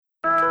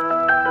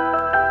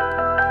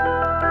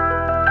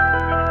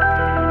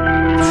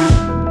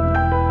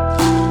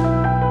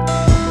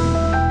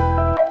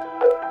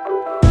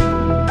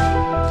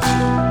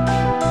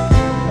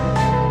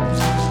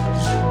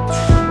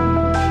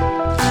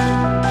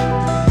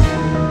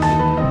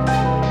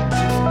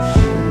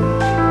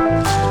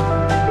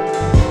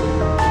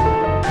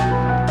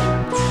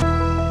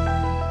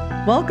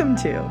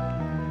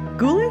to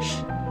Ghoulish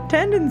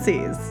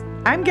Tendencies.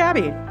 I'm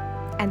Gabby.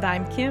 And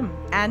I'm Kim.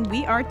 And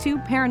we are two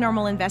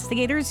paranormal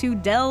investigators who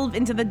delve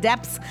into the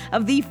depths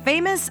of the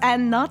famous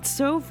and not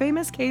so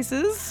famous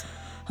cases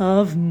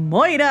Of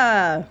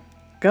Moida.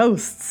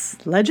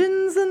 Ghosts,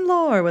 legends, and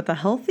lore with a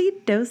healthy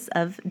dose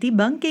of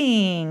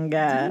debunking.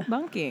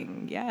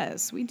 Debunking,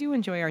 yes. We do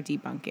enjoy our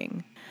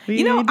debunking.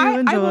 We do I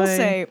will enjoy-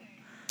 say,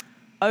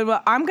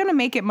 I'm going to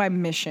make it my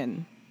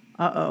mission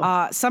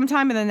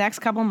sometime in the next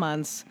couple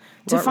months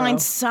to Ruh-roh.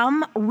 find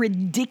some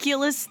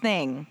ridiculous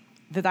thing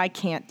that I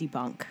can't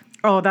debunk.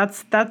 Oh, is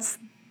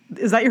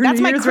that your That's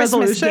New my Year's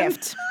Christmas resolution?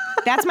 gift.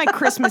 That's my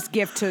Christmas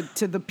gift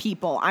to the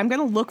people. I'm going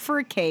to look for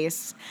a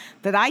case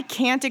that I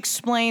can't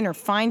explain or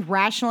find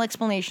rational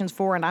explanations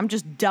for, and I'm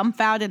just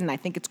dumbfounded, and I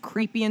think it's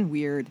creepy and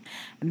weird.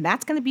 And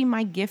that's going to be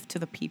my gift to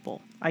the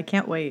people. I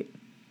can't wait.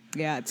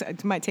 Yeah,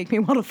 it might take me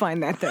a while to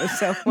find that, though.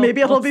 So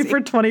Maybe it'll be see.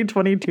 for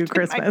 2022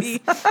 Christmas.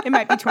 It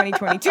might be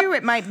 2022.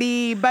 It might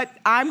be, but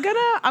I'm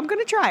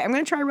gonna try. I'm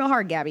gonna try real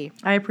hard, Gabby.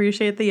 I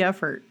appreciate the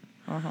effort.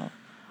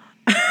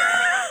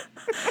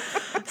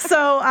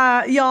 So,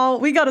 y'all,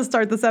 we got to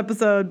start this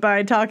episode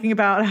by talking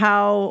about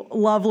how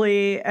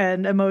lovely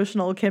and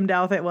emotional Kim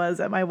Douthit was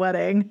at my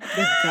wedding.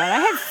 God, I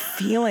have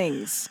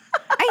feelings.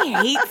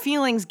 I hate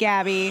feelings,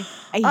 Gabby.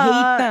 I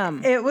hate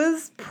them. It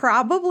was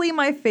probably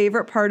my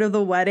favorite part of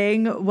the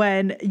wedding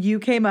when you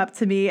came up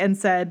to me and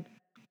said,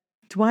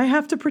 "Do I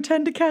have to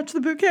pretend to catch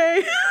the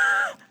bouquet?"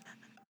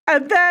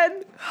 And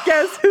then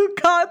guess who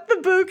caught the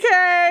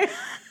bouquet?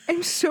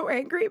 I'm so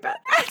angry about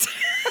that.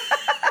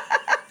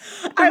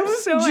 I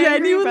was so angry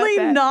genuinely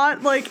about that.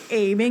 not like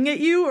aiming at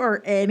you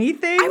or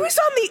anything. I was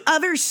on the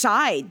other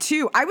side,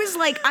 too. I was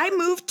like, I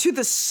moved to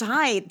the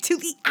side, to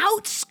the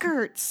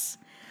outskirts.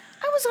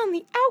 I was on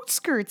the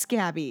outskirts,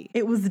 Gabby.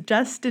 It was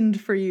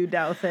destined for you,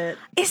 Douthit.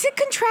 Is it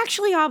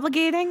contractually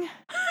obligating?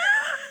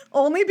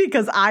 Only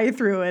because I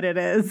threw it, it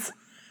is.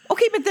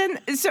 Okay, but then,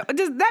 so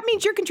does that mean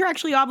you're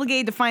contractually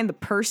obligated to find the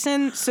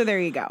person? So there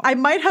you go. I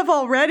might have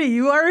already.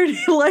 You already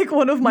like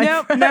one of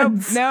my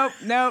friends. Nope.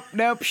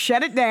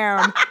 Shut it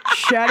down.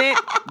 Shut it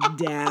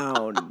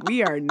down.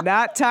 We are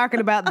not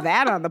talking about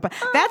that on the...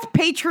 That's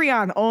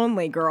Patreon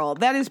only, girl.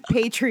 That is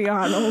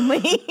Patreon only.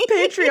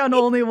 Patreon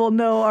only will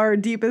know our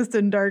deepest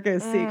and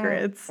darkest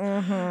secrets.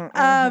 But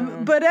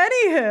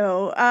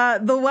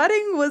anywho, the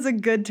wedding was a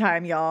good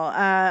time, y'all.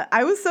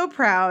 I was so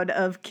proud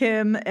of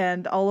Kim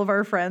and all of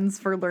our friends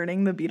for learning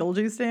the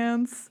Beetlejuice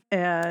dance.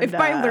 And If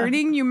by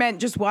learning you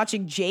meant just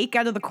watching Jake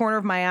out of the corner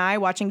of my eye,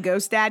 watching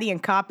Ghost Daddy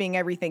and copying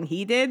everything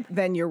he did,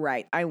 then you're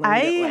right. I learned I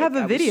it. have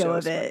a was video so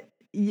of smart. it.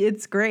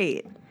 It's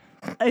great.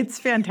 It's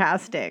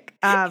fantastic.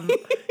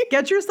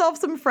 Get yourself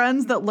some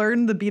friends that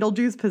learn the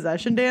Beetlejuice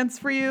possession dance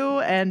for you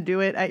and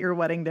do it at your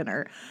wedding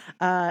dinner.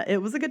 It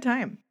was a good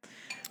time.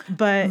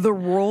 But The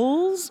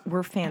roles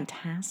were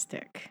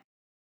fantastic.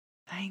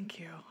 thank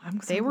you. I'm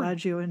so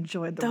glad you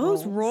enjoyed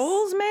Those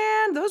roles,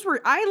 man,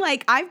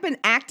 I've been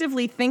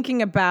actively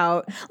thinking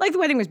about, like, the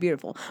wedding was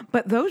beautiful,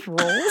 but those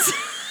roles,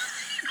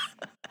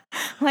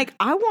 like,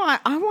 I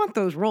want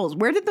those roles.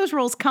 Where did those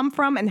roles come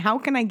from, and how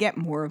can I get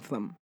more of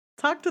them?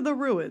 Talk to the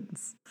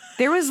ruins.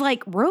 There was,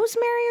 like,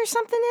 rosemary or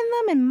something in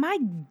them, and my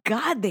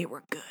God, they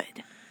were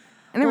good.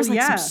 And there was,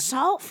 like, some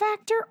salt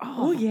factor.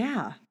 Oh,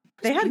 yeah.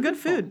 They had good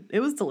food.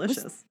 It was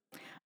delicious.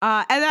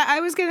 And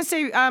I was going to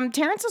say,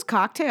 Terrence's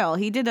cocktail,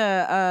 he did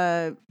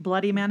a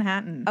Bloody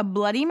Manhattan.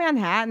 Bloody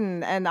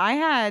Manhattan, and I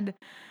had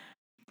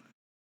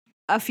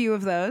a few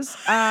of those.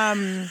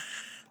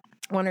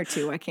 One or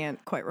two, I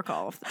can't quite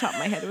recall off the top of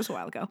my head. It was a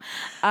while ago.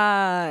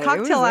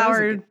 Cocktail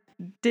hour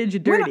did you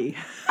dirty.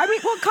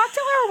 Cocktail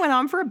hour went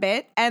on for a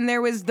bit, and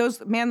there was those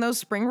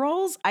spring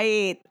rolls. I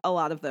ate a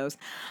lot of those.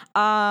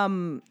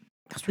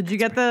 Did you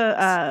get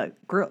the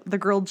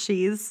grilled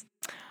cheese?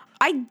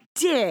 I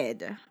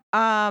did.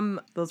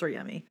 Those were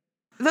yummy.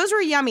 Those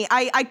were yummy.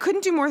 I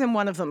couldn't do more than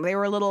one of them. They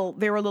were a little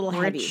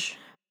heavy. Rich.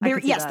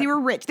 They were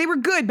rich. They were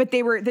good, but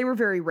they were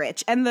very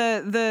rich. And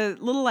the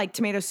little like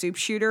tomato soup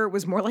shooter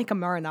was more like a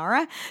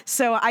marinara.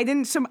 So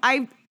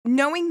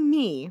knowing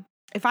me,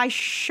 if I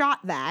shot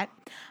that,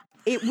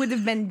 it would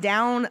have been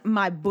down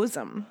my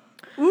bosom.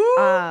 Ooh,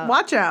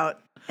 watch out.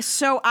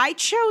 So I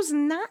chose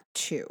not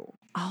to.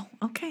 Oh,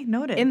 okay,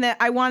 noted. In that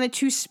I wanted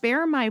to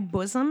spare my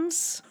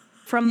bosoms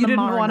from You the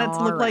didn't marinara. want it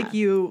to look like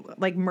you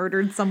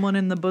murdered someone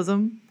in the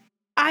bosom?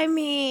 I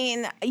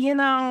mean,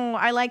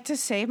 I like to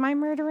save my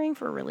murdering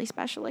for really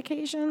special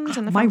occasions.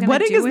 And if My I'm gonna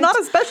wedding do is it, not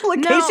a special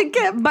occasion,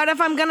 Kim. But if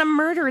I'm gonna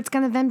murder, it's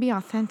gonna then be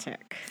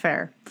authentic.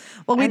 Fair.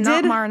 Well,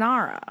 Not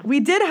marinara.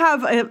 We did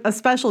have a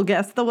special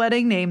guest at the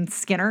wedding named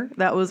Skinner.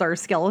 That was our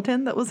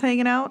skeleton that was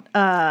hanging out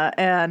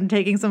and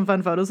taking some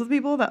fun photos with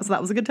people. So that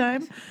was a good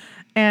time.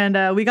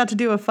 And we got to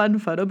do a fun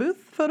photo booth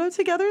photo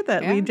together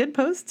that we did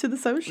post to the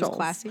socials.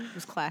 It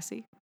was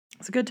classy.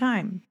 It's a good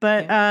time.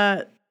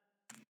 But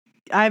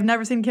I've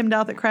never seen Kim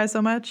Douthit cry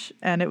so much,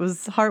 and it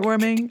was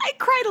heartwarming. I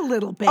cried a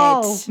little bit.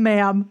 Oh,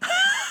 ma'am.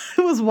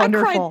 It was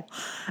wonderful.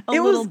 A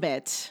little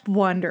bit.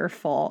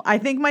 Wonderful. I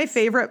think my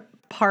favorite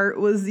part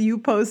was you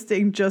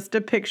posting just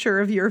a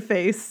picture of your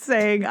face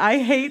saying, I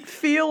hate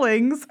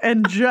feelings,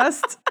 and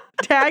just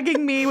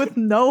tagging me with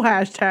no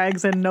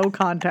hashtags and no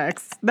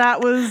context.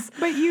 That was...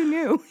 But you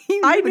knew.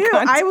 I knew.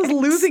 I was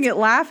losing it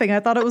laughing. I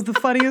thought it was the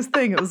funniest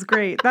thing. It was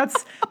great.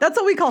 That's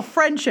what we call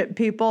friendship,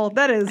 people.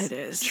 That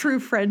is true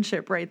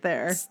friendship right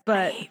there. But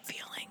I hate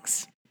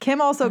feelings. Kim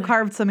also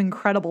carved some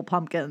incredible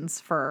pumpkins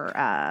for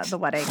the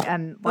wedding,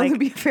 and Well, like to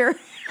be fair,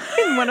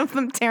 in one of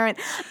them, Terrence,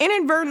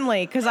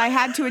 inadvertently, because I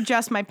had to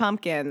adjust my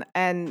pumpkin,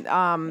 and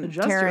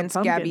your Terrence,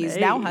 pumpkin, Gabby's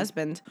now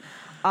husband,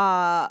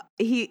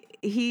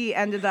 he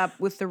ended up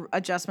with the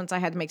adjustments I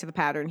had to make to the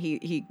pattern.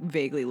 He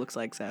vaguely looks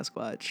like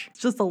Sasquatch,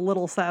 it's just a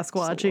little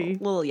Sasquatchy.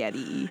 little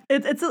yeti.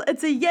 It's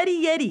a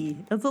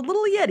yeti. It's a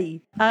little yeti.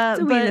 It's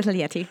a wee but little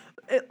yeti.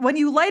 when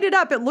you light it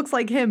up, it looks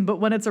like him,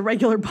 but when it's a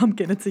regular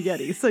pumpkin, it's a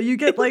yeti. So you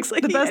get like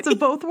the best of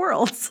both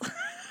worlds.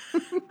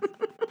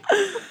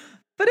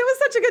 But it was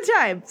such a good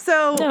time.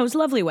 So No, it was a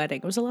lovely wedding.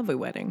 It was a lovely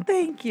wedding.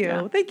 thank you.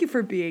 Yeah. Thank you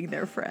for being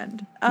there,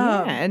 friend.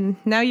 Yeah, and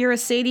now you're a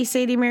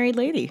Sadie married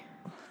lady.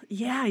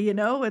 Yeah,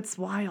 it's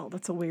wild.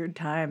 It's a weird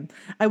time.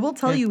 I will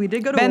tell you, we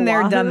did go to Been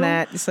Oahu. there, done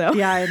that. So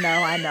Yeah,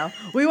 I know.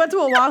 We went to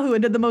Oahu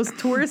and did the most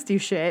touristy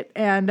shit,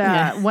 and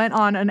went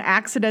on an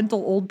accidental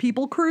old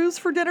people cruise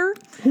for dinner.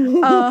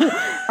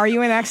 are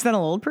you an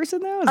accidental old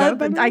person now? Is that what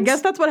that I means?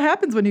 guess that's what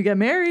happens when you get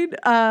married.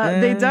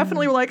 They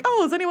definitely were like,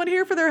 "Oh, is anyone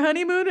here for their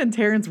honeymoon?" And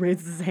Terrence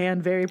raises his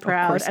hand, very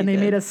proud, course and he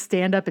they did. made us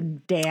stand up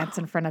and dance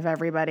in front of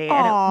everybody. And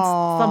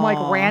some like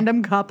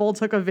random couple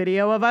took a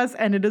video of us,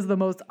 and it is the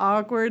most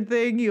awkward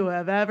thing you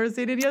have ever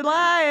seen in your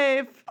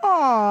life.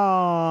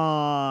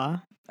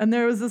 Aww. And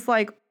there was this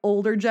like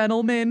older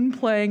gentleman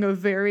playing a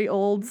very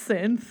old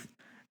synth,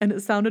 and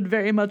it sounded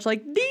very much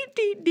like deet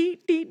deet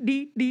deet deet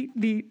deet deet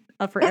deet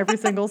for every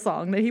single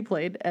song that he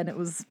played, and it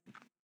was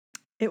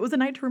a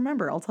night to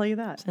remember. I'll tell you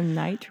that. It's a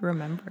night to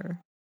remember.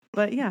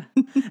 But yeah,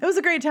 it was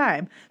a great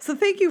time. So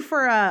thank you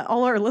for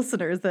all our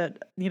listeners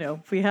that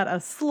if we had a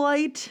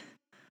slight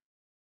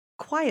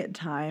quiet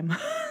time.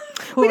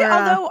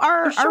 Although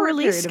our short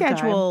release period of time.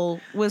 schedule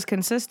was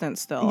consistent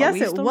still. Yes,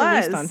 We it still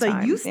was. released on So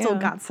time. you still Yeah.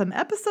 got some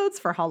episodes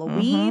for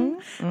Halloween.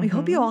 We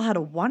hope you all had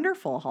a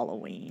wonderful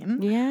Halloween.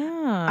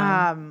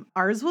 Yeah.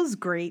 Ours was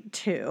great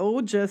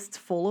too, just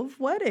full of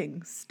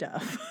wedding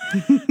stuff.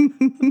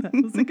 That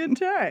was a good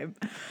time.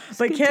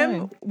 But good Kim,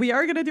 time. we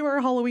are gonna do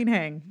our Halloween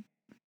hang.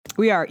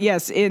 We are,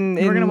 yes, in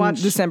gonna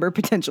watch- December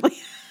potentially.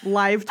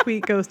 Live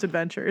tweet Ghost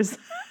Adventures.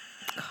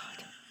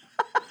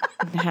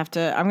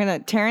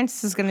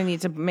 Terrence is gonna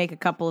need to make a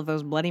couple of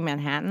those Bloody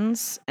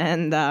Manhattans,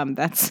 and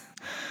That's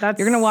you're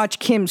gonna watch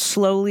Kim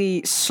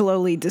slowly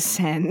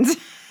descend.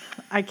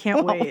 I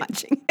can't while wait.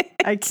 watching it.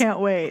 I can't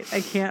wait.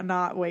 I can't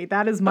not wait.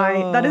 That is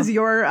that is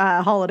your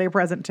holiday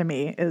present to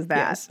me, is that.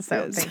 Yes, it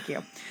so is. thank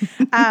you.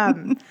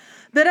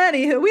 But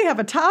anywho, we have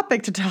a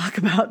topic to talk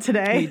about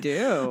today. We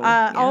do.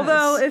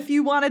 Although if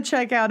you want to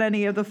check out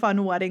any of the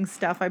fun wedding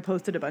stuff, I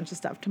posted a bunch of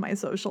stuff to my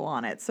social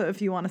on it. So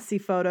if you want to see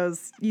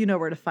photos, you know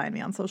where to find me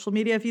on social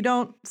media. If you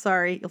don't,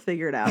 sorry, you'll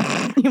figure it out.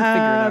 You'll figure it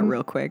out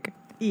real quick.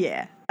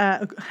 Yeah.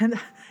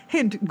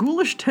 And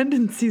Ghoulish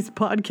Tendencies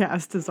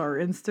podcast is our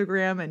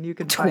Instagram, and you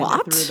can find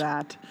Twat? it through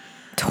that.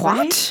 Twat?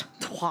 Right?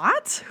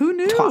 Twat? Who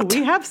knew? Twat.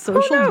 We have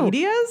social knew?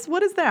 medias?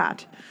 What is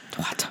that?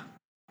 Twat.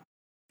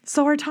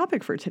 So our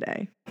topic for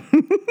today.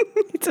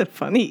 It's not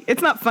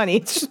funny.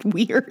 It's just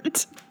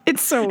weird.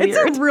 It's so weird.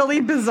 It's a really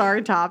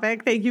bizarre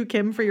topic. Thank you,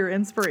 Kim, for your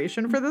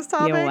inspiration for this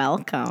topic. You're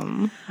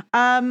welcome.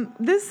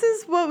 This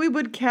is what we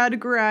would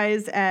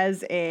categorize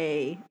as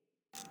a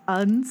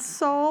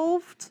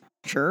unsolved-ish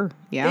Sure.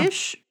 Yeah.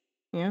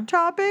 Yeah.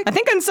 topic. I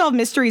think Unsolved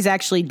Mysteries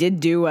actually did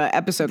do an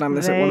episode on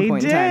this at one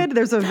point in time.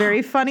 There's a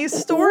very funny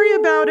story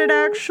about it,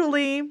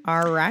 actually.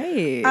 All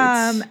right.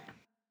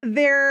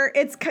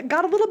 It's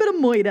got a little bit of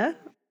moida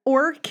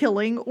or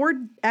killing or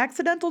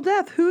accidental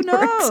death. Who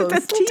knows?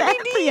 Accidental death.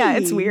 TBD. Yeah,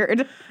 it's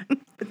weird.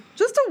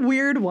 Just a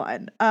weird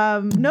one.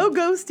 No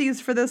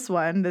ghosties for this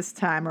one this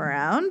time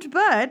around,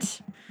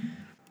 but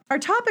our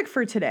topic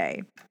for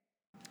today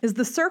is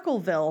the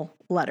Circleville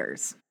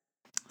letters.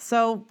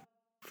 So,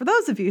 for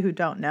those of you who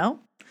don't know,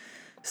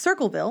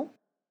 Circleville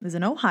is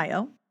in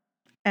Ohio,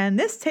 and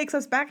this takes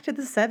us back to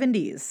the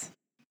 70s,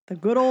 the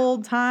good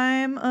old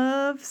time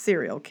of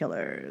serial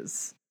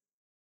killers.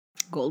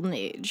 Golden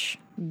Age.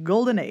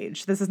 Golden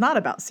Age. This is not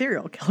about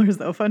serial killers,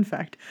 though, fun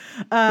fact.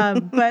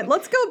 But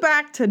let's go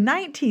back to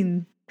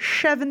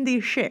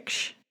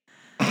 1976.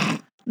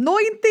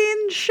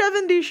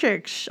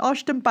 1976,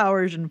 Austin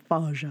Powers and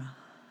Faja.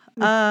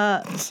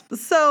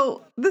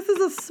 So this is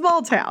a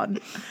small town,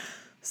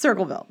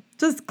 Circleville.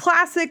 Just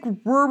classic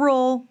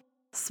rural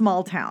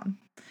small town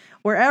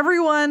where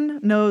everyone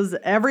knows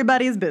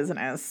everybody's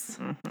business.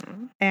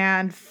 Mm-hmm.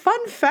 And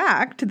fun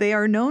fact, they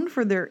are known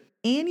for their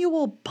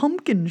annual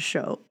pumpkin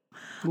show.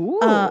 Ooh.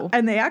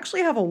 And they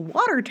actually have a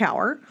water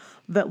tower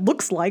that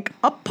looks like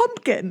a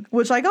pumpkin,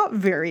 which I got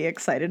very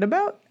excited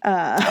about.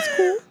 That's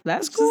cool.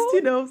 That's cool.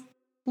 Just,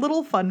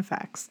 little fun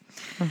facts.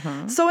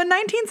 So in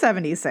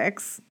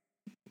 1976,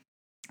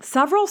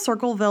 several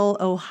Circleville,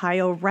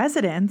 Ohio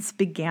residents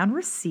began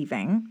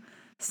receiving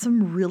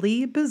some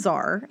really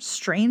bizarre,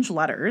 strange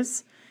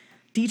letters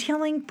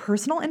detailing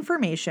personal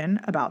information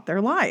about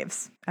their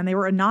lives, and they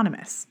were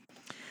anonymous.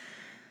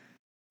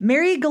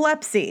 Mary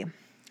Gillespie,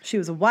 she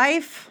was a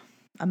wife,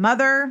 a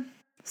mother,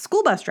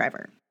 school bus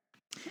driver.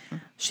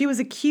 She was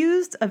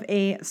accused of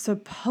a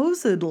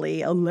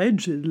supposedly,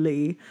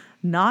 allegedly,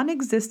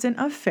 non-existent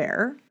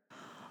affair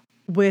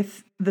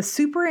with the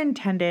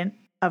superintendent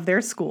of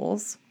their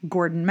schools,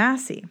 Gordon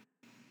Massey.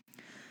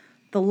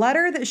 The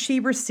letter that she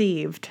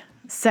received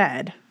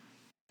said,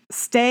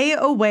 "Stay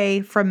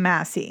away from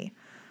Massey.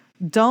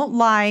 Don't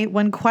lie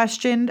when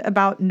questioned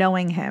about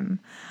knowing him.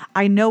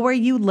 I know where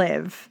you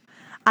live.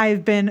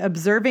 I've been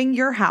observing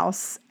your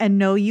house and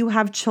know you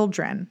have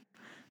children.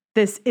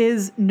 This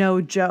is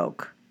no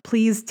joke.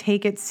 Please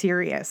take it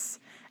serious.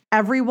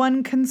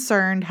 Everyone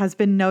concerned has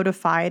been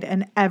notified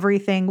and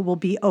everything will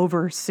be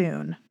over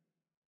soon."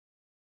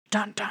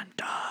 Dun, dun,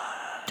 dun.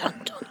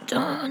 Dun, dun,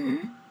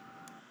 dun.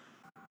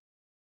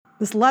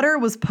 This letter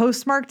was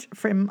postmarked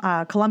from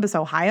Columbus,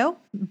 Ohio,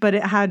 but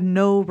it had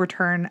no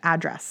return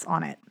address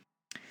on it.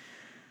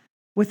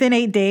 Within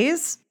 8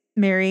 days,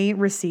 Mary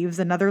receives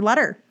another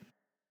letter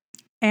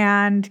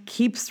and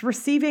keeps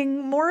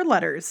receiving more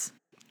letters.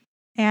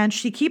 And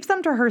she keeps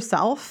them to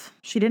herself.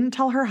 She didn't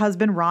tell her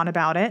husband, Ron,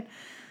 about it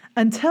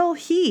until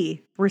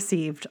he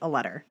received a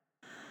letter.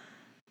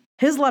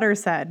 His letter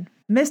said,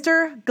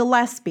 "Mr.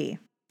 Gillespie,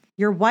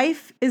 your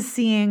wife is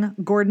seeing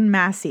Gordon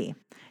Massey.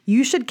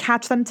 You should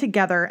catch them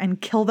together and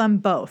kill them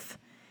both.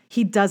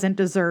 He doesn't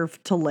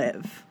deserve to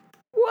live."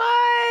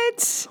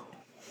 What?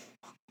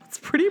 It's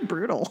pretty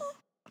brutal.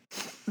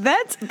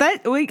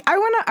 Like, I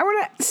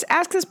wanna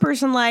ask this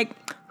person, like,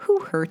 who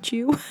hurt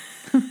you?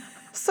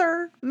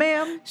 Sir,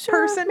 ma'am,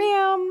 Sure, person.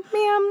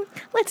 ma'am,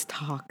 let's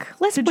talk.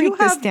 Let's Did break you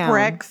this have down.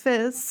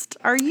 breakfast?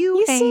 Are you,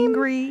 You seem-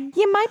 hangry?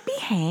 You might be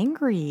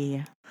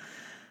hangry.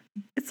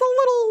 It's a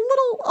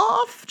little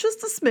off,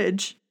 just a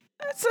smidge.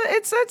 It's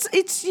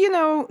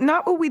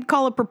not what we'd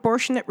call a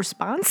proportionate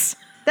response.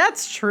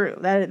 That's true.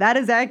 That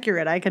is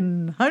accurate. I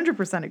can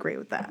 100% agree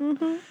with that.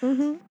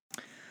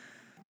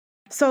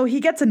 So he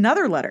gets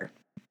another letter.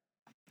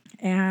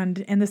 And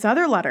in this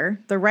other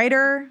letter, the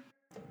writer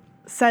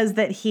says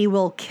that he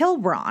will kill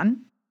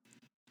Ron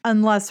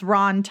unless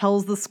Ron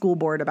tells the school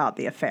board about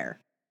the affair.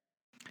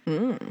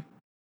 And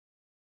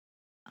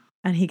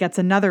he gets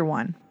another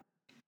one.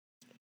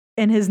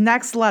 In his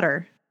next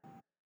letter,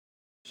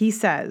 he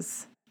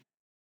says,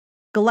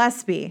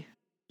 "Gillespie,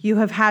 you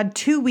have had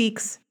 2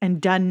 weeks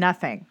and done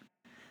nothing.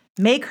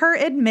 Make her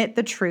admit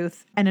the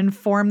truth and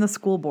inform the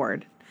school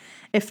board.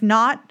 If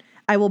not,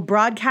 I will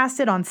broadcast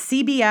it on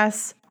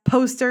CBS,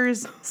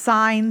 posters,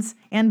 signs,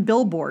 and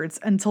billboards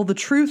until the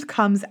truth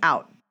comes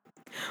out."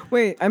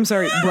 Wait, I'm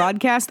sorry.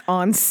 Broadcast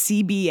on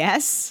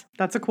CBS?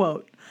 That's a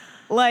quote.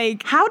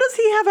 Like, How does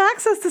he have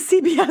access to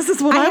CBS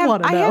is what I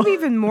want to I know. have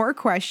even more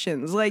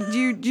questions. Like, do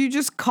you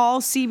just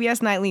call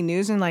CBS Nightly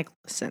News and like,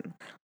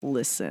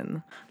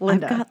 listen,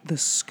 Linda. I've got the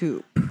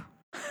scoop.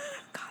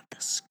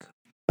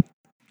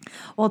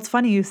 Well, it's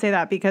funny you say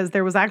that because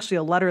there was actually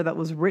a letter that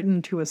was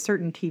written to a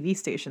certain TV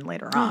station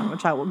later on,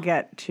 which I will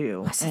get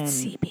to Was it in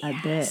CBS?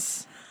 a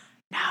bit.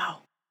 No,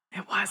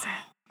 it wasn't.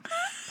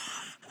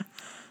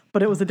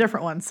 But it was a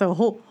different one. So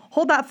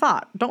hold that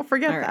thought. Don't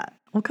forget All right. that.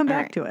 We'll come All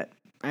back right. to it.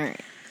 All right.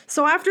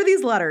 So after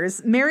these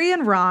letters, Mary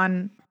and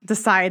Ron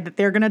decide that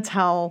they're going to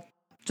tell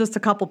just a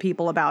couple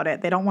people about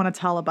it. They don't want to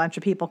tell a bunch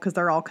of people because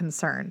they're all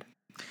concerned.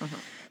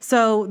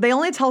 So they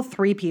only tell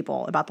 3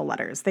 people about the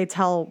letters. They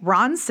tell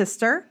Ron's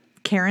sister,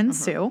 Karen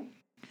Sue,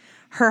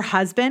 her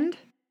husband,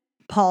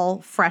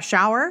 Paul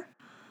Freshour,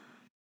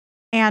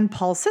 and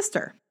Paul's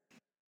sister.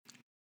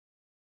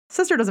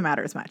 Sister doesn't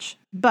matter as much,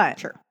 but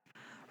Sure.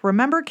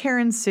 remember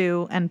Karen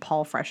Sue and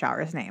Paul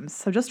Freshour's names.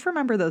 So just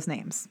remember those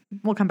names.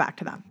 We'll come back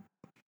to them.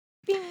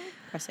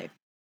 Press save.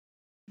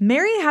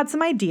 Mary had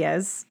some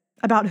ideas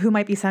about who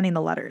might be sending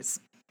the letters.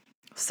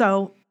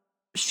 So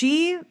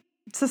she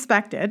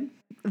suspected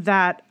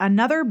that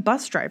another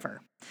bus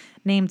driver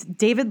named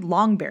David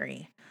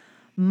Longberry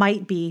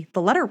might be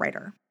the letter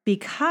writer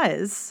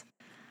because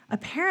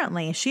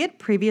apparently she had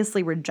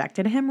previously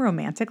rejected him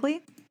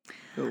romantically.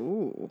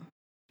 Ooh.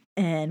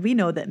 And we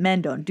know that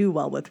men don't do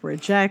well with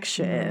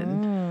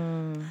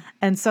rejection.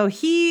 And so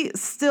he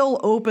still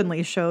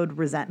openly showed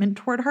resentment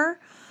toward her.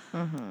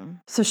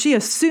 So she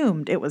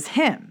assumed it was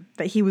him,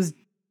 that he was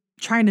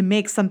trying to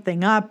make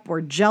something up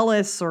or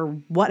jealous or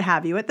what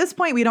have you. At this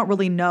point, we don't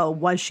really know,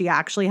 was she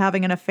actually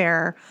having an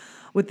affair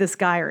with this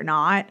guy or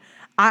not?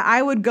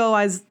 I would go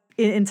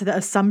into the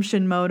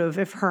assumption mode of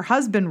if her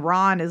husband,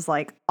 Ron, is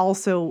like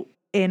also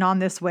in on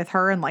this with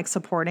her and like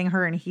supporting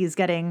her and he's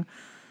getting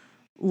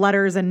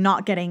letters and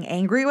not getting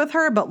angry with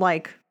her, but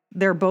like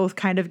they're both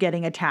kind of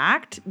getting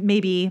attacked.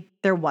 Maybe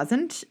there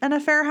wasn't an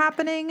affair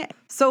happening.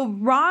 So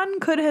Ron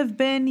could have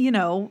been,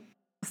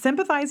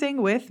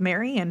 sympathizing with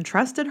Mary and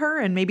trusted her.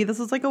 And maybe this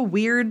is like a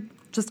weird,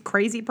 just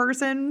crazy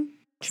person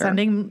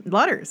sending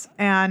letters.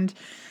 And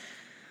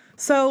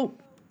so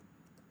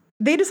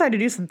they decide to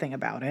do something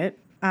about it.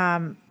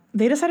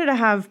 they decided to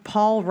have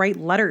Paul write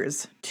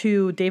letters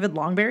to David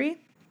Longberry,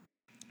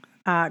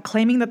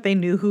 claiming that they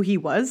knew who he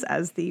was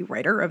as the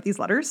writer of these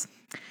letters.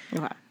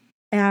 Okay.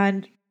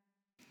 And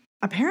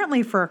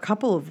apparently for a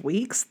couple of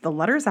weeks, the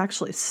letters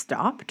actually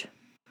stopped.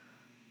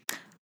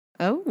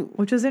 Oh.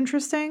 Which is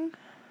interesting.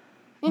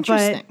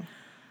 Interesting. But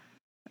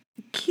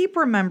keep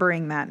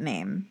remembering that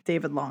name,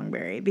 David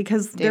Longberry,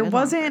 because there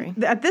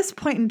wasn't, at this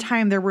point in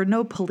time, there were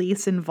no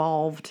police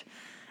involved.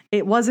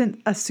 It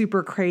wasn't a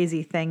super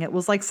crazy thing. It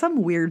was like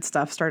some weird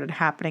stuff started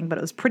happening, but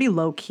it was pretty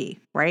low key,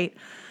 right?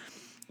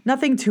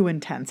 Nothing too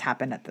intense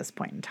happened at this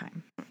point in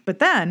time. But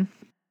then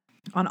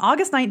on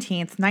August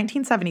 19th,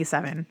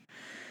 1977,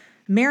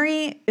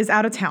 Mary is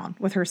out of town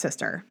with her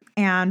sister,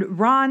 and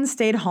Ron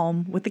stayed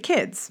home with the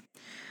kids.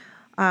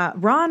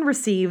 Ron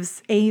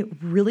receives a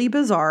really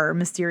bizarre,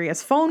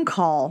 mysterious phone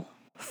call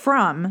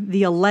from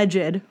the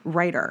alleged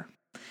writer.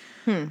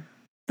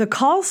 The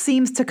call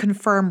seems to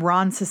confirm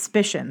Ron's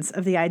suspicions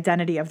of the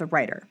identity of the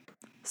writer.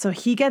 So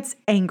he gets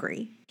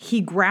angry.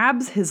 He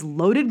grabs his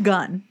loaded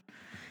gun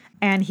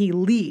and he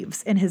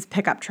leaves in his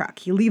pickup truck.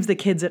 He leaves the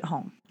kids at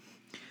home.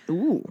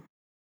 Ooh.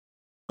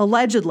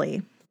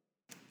 Allegedly,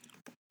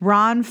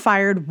 Ron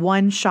fired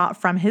one shot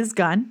from his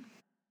gun,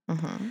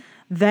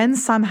 then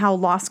somehow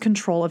lost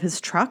control of his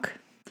truck,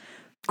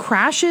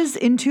 crashes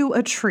into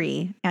a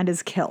tree, and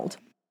is killed.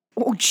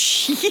 Oh,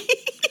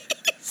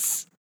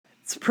 jeez.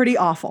 It's pretty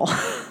awful.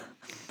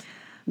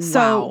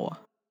 So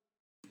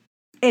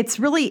it's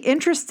really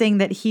interesting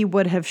that he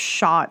would have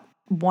shot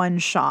one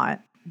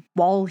shot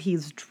while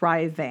he's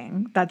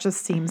driving. That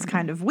just seems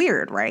kind of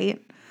weird,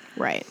 right?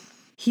 Right.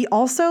 He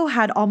also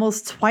had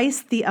almost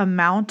twice the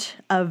amount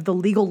of the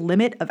legal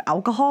limit of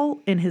alcohol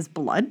in his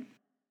blood.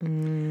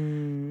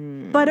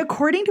 But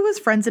according to his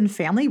friends and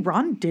family,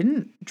 Ron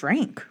didn't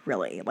drink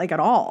really, like at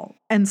all.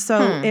 And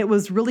so it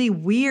was really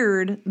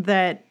weird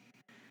that,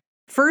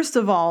 first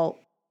of all,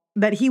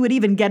 that he would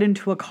even get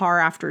into a car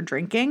after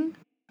drinking.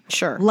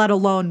 Sure. Let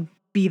alone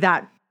be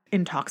that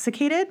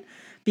intoxicated,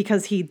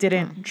 because he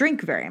didn't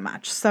drink very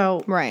much.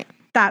 So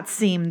that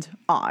seemed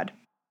odd.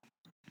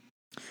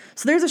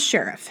 So there's a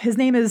sheriff. His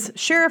name is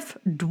Sheriff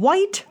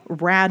Dwight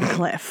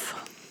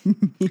Radcliffe.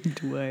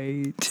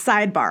 Dwight.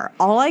 Sidebar.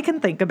 All I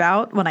can think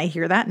about when I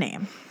hear that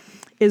name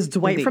is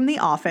Dwight from The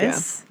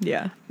Office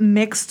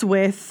mixed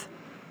with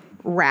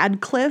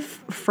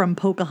Radcliffe from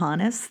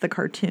Pocahontas, the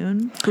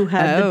cartoon, who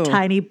had the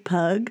tiny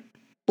pug.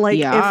 Like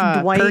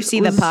if Dwight Percy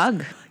the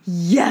pug.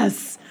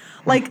 Yes.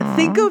 Like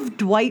think of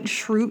Dwight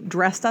Schrute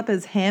dressed up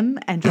as him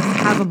and just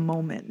have a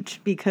moment,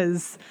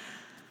 because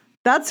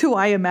that's who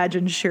I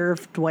imagine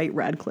Sheriff Dwight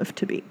Radcliffe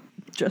to be.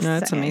 Just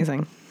that's saying.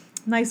 Amazing.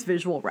 Nice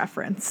visual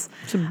reference.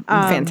 It's a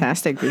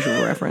fantastic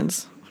visual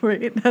reference.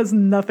 Right. It has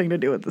nothing to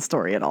do with the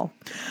story at all.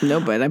 No,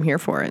 but I'm here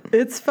for it.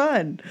 It's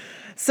fun.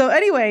 So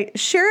anyway,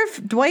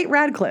 Sheriff Dwight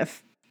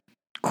Radcliffe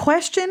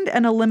questioned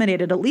and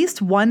eliminated at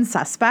least one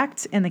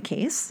suspect in the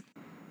case.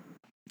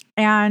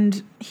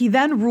 And he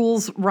then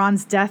rules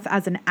Ron's death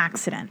as an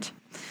accident,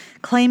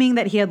 claiming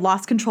that he had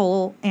lost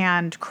control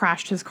and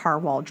crashed his car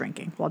while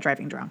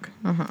driving drunk.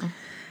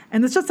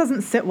 And this just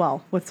doesn't sit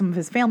well with some of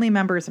his family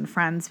members and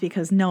friends,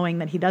 because knowing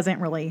that he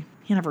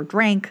never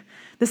drank,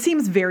 this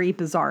seems very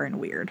bizarre and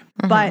weird.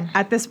 But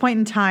at this point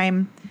in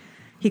time,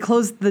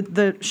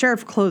 the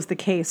sheriff closed the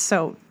case,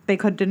 so they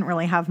didn't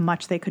really have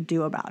much they could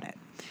do about it.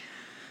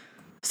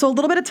 So a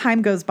little bit of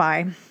time goes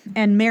by,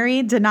 and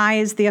Mary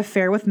denies the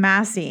affair with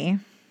Massey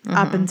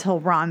up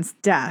until Ron's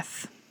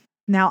death.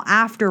 Now,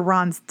 after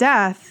Ron's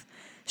death,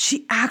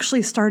 she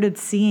actually started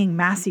seeing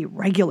Massey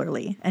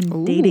regularly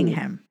and dating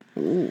him.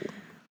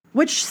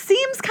 Which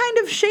seems kind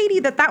of shady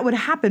that would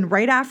happen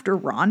right after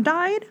Ron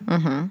died.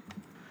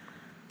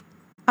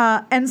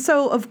 And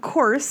so, of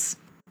course,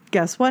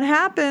 guess what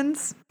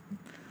happens?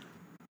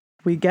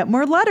 We get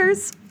more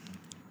letters,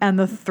 and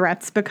the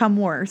threats become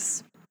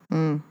worse.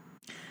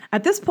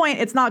 At this point,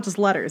 it's not just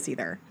letters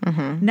either.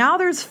 Now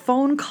there's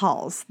phone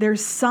calls.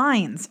 There's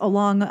signs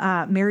along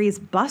Mary's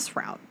bus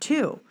route,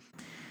 too.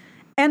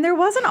 And there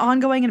was an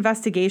ongoing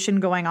investigation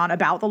going on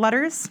about the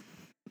letters.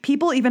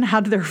 People even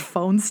had their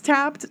phones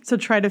tapped to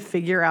try to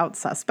figure out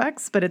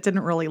suspects, but it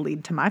didn't really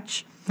lead to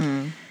much.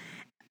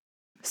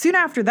 Soon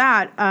after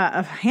that,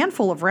 a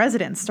handful of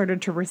residents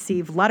started to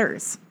receive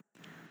letters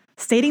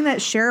stating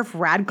that Sheriff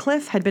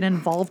Radcliffe had been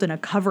involved in a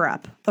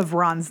cover-up of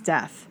Ron's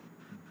death,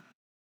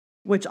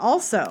 which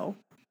also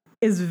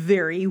is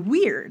very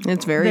weird.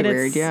 It's very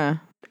weird, yeah.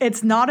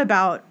 It's not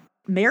about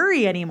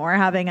Mary anymore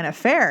having an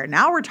affair.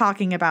 Now we're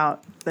talking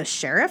about the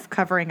sheriff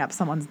covering up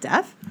someone's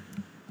death.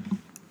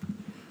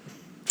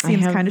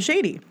 Seems kind of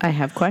shady. I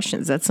have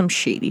questions. That's some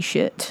shady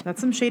shit.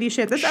 That's some shady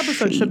shit. This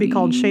episode should be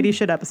called Shady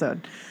Shit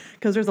Episode,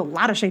 because there's a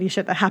lot of shady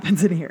shit that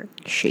happens in here.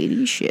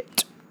 Shady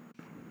shit.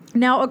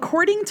 Now,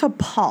 according to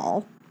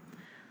Paul,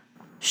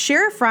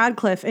 Sheriff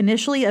Radcliffe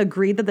initially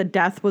agreed that the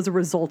death was a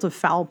result of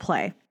foul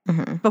play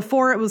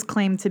before it was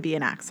claimed to be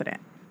an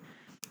accident.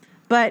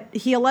 But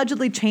he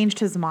allegedly changed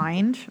his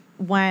mind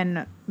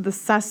when the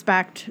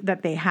suspect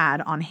that they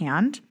had on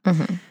hand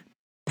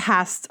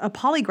passed a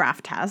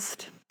polygraph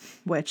test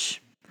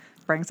which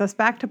brings us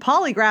back to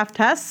polygraph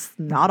tests.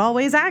 Not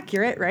always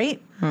accurate,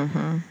 right?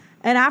 Mm-hmm.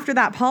 And after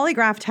that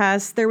polygraph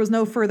test, there was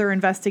no further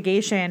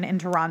investigation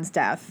into Ron's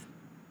death.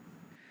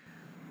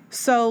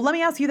 So let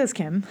me ask you this,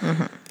 Kim.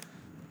 Mm-hmm.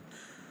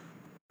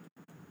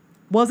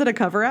 Was it a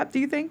cover-up, do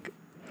you think?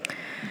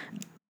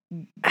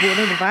 What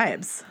are the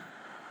vibes?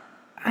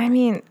 I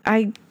mean,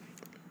 I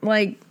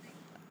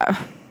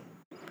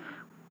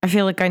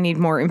feel like I need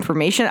more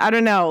information. I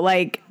don't know.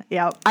 Like,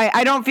 Yep.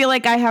 I don't feel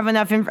like I have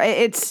enough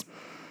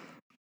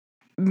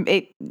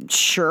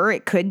sure,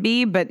 it could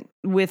be, but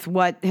with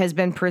what has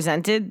been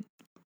presented,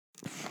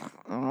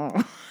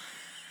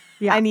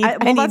 Yeah. I need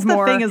that's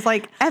more the thing is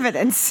like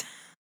evidence.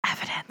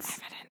 evidence.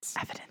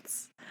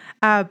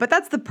 But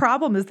that's the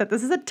problem, is that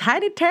this is a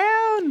tiny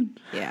town.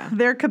 Yeah.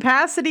 Their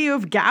capacity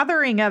of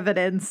gathering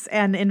evidence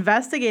and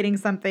investigating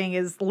something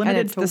is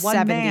limited to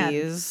one man.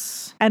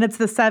 And it's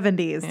the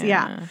 70s.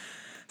 Yeah.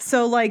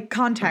 So like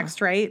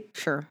context, right?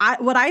 Sure.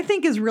 What I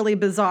think is really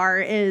bizarre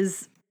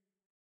is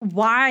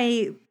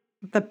why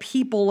the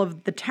people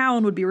of the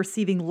town would be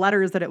receiving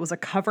letters that it was a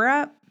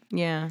cover-up.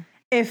 Yeah.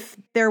 If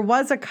there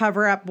was a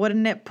cover-up,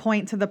 wouldn't it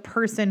point to the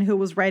person who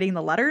was writing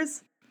the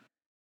letters?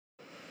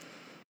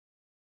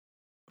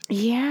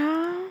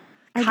 Yeah.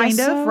 Kind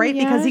of, so, right?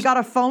 yeah. Because he got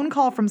a phone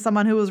call from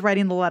someone who was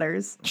writing the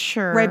letters.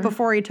 Sure. Right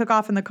before he took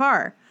off in the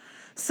car.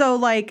 So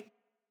like,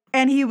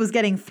 and he was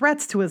getting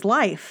threats to his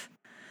life.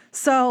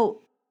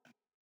 So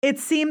it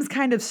seems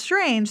kind of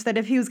strange that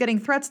if he was getting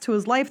threats to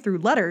his life through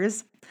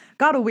letters,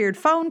 got a weird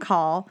phone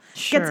call,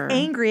 gets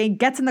angry, and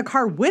gets in the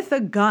car with a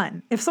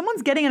gun. If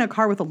someone's getting in a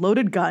car with a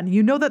loaded gun,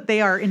 you know that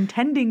they are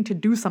intending to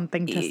do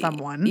something to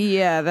someone.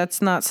 Yeah,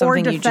 that's not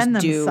something you just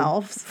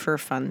themselves. Do for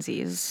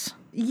funsies.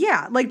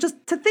 Yeah, like just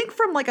to think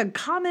from like a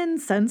common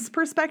sense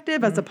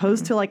perspective as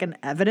opposed to like an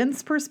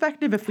evidence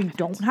perspective, if we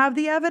don't have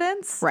the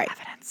evidence. Right.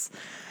 Evidence.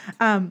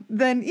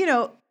 Then, you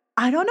know,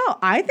 I don't know.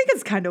 I think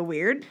it's kind of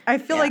weird. I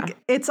feel like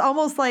it's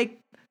almost like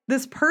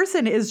this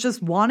person is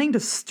just wanting to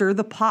stir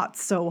the pot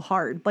so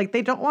hard. Like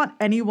they don't want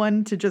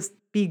anyone to just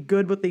be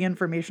good with the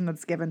information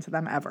that's given to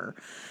them ever.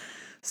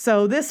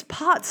 So this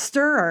pot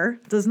stirrer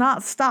does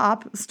not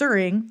stop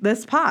stirring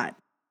this pot.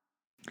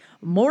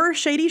 More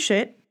shady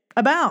shit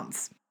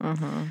abounds.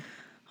 Mm-hmm.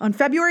 On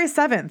February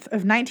 7th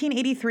of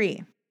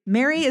 1983,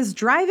 Mary is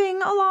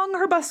driving along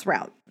her bus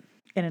route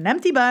in an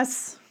empty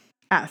bus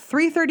at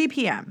 3:30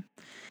 p.m.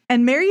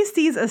 And Mary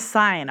sees a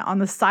sign on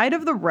the side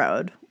of the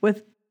road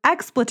with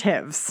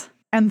expletives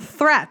and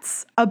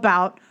threats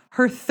about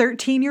her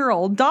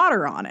 13-year-old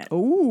daughter on it.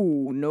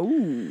 Oh,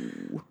 no.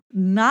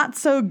 Not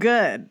so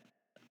good.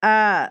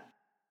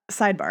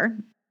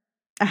 Sidebar.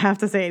 I have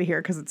to say it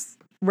here because it's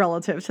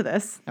relative to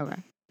this.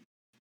 Okay.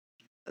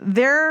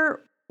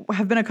 There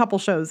have been a couple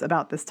shows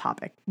about this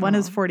topic. One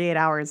is 48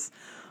 Hours.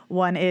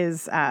 One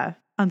is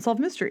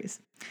Unsolved Mysteries.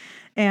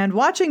 And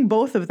watching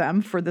both of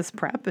them for this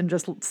prep and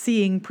just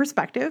seeing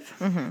perspective,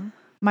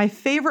 my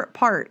favorite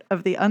part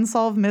of the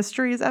Unsolved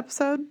Mysteries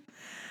episode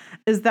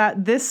is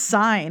that this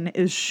sign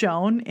is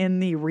shown in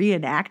the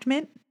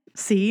reenactment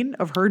scene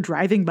of her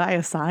driving by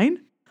a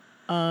sign.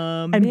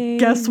 And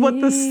guess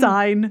what the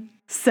sign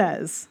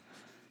says?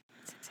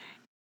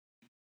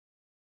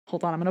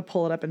 Hold on, I'm going to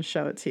pull it up and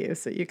show it to you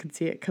so you can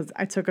see it because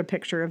I took a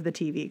picture of the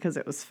TV because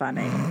it was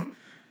funny.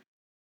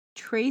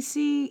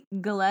 Tracy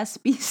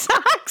Gillespie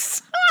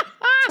sucks.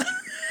 I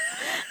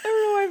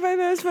don't know why I find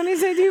that as funny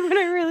as I do, but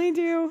I really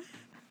do.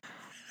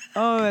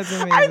 Oh, that's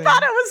amazing. I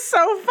thought it was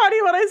so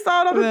funny when I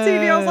saw it on the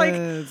TV. I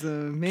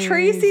was like,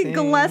 Tracy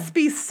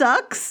Gillespie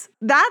sucks?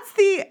 That's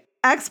the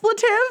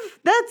expletive?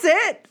 That's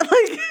it?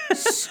 Like,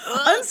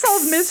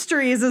 Unsolved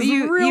Mysteries is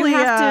really...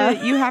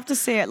 You have to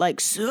say it like,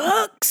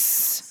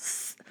 sucks.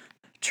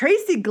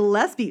 Tracy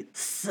Gillespie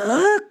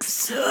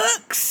sucks.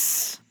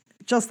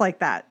 Just like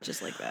that.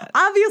 Just like that.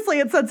 Obviously,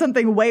 it said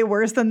something way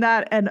worse than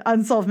that, and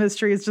Unsolved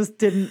Mysteries just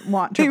didn't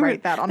want to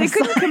write that on a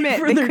sign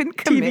for their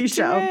TV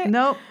show.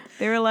 Nope.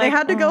 They were like, they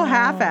had to go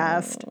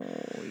half-assed.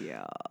 Oh,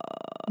 yeah.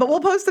 But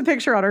we'll post a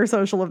picture on our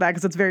social of that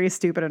because it's very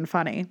stupid and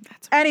funny.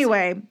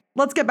 Anyway,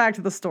 let's get back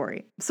to the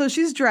story. So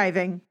she's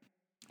driving.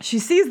 She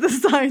sees the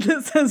sign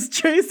that says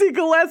Tracy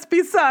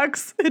Gillespie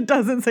sucks. It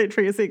doesn't say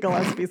Tracy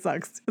Gillespie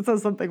sucks. It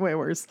says something way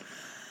worse.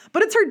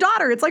 But it's her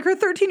daughter. It's like her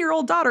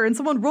 13-year-old daughter. And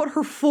someone wrote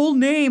her full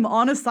name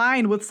on a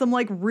sign with some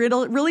like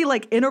really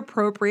like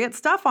inappropriate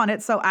stuff on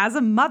it. So as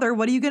a mother,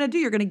 what are you going to do?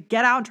 You're going to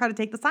get out and try to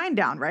take the sign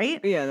down, right?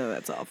 Yeah, no,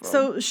 that's awful.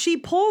 So she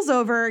pulls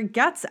over,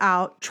 gets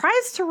out,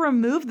 tries to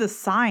remove the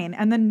sign,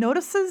 and then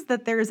notices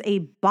that there's a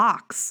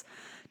box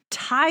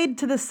tied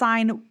to the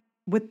sign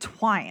with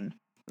twine.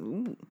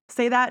 Ooh.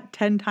 Say that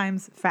 10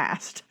 times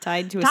fast.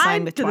 Tied to a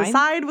sign with twine? Tied to the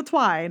side with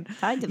twine.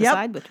 Tied to the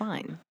side with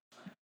twine.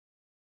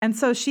 And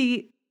so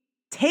she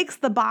takes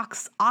the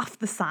box off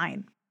the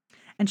sign,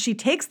 and she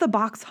takes the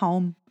box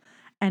home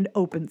and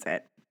opens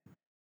it.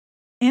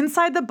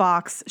 Inside the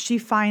box, she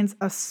finds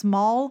a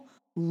small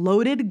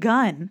loaded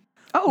gun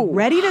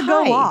ready to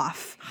go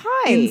off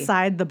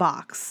inside the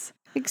box.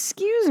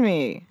 Excuse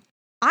me.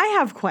 I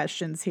have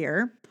questions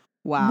here.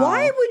 Wow.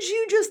 Why would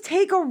you just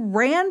take a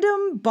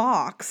random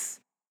box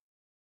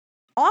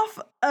off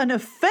an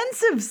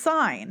offensive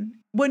sign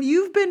when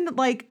you've been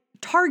like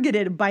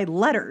targeted by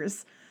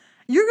letters?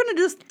 You're going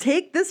to just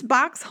take this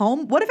box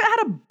home? What if it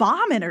had a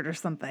bomb in it or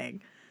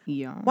something?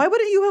 Yeah. Why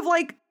wouldn't you have,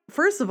 like,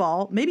 first of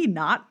all, maybe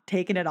not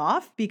taken it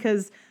off?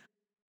 Because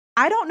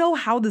I don't know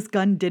how this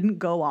gun didn't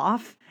go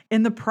off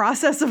in the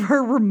process of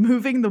her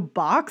removing the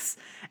box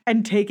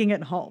and taking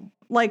it home.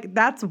 Like,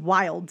 that's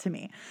wild to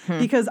me.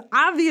 Because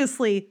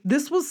obviously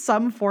this was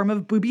some form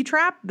of booby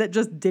trap that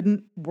just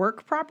didn't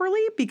work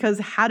properly, because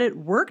had it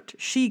worked,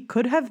 she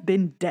could have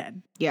been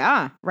dead.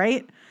 Yeah.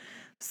 Right?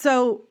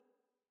 So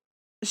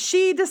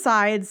she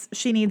decides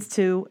she needs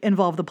to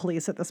involve the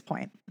police at this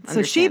point.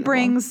 So she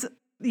brings it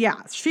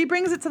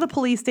to the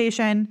police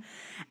station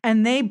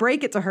and they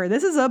break it to her.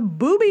 This is a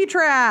booby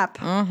trap.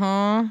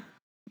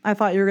 I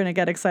thought you were going to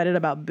get excited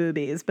about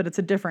boobies, but it's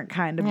a different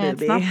kind of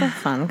booby. It's not the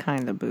fun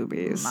kind of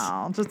boobies.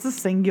 No, just a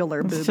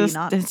singular booby.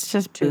 It's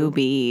just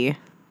booby.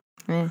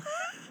 Meh.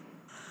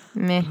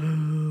 Meh.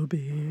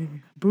 Booby.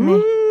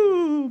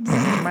 Boobs.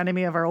 Reminding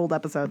me of our old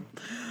episode.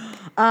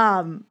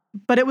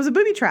 But it was a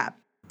booby trap.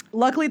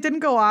 Luckily, it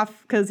didn't go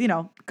off because,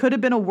 could have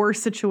been a worse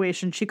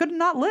situation. She could have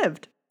not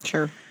lived.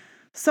 Sure.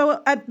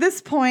 So at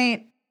this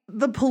point,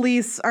 the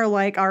police are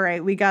like, all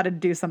right, we got to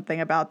do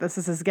something about this.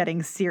 This is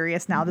getting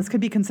serious now. This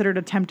could be considered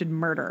attempted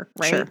murder,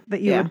 right? Sure.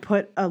 That you would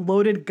put a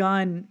loaded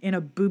gun in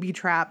a booby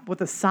trap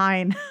with a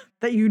sign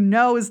that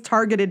is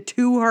targeted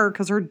to her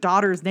because her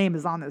daughter's name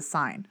is on this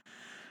sign.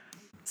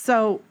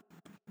 So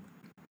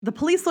the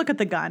police look at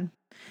the gun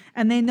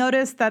and they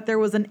notice that there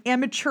was an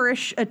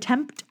amateurish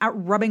attempt at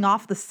rubbing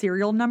off the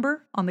serial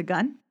number on the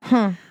gun.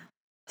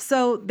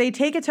 So they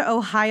take it to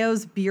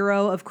Ohio's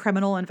Bureau of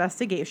Criminal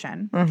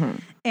Investigation,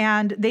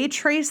 and they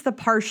trace the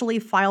partially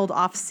filed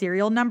off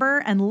serial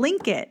number and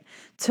link it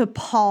to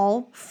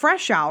Paul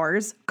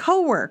Freshour's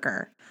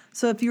coworker.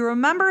 So if you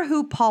remember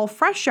who Paul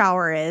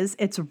Freshour is,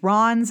 it's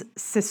Ron's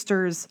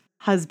sister's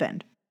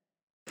husband.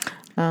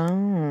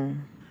 Oh.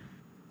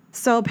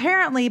 So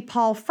apparently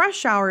Paul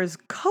Freshour's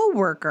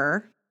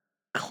coworker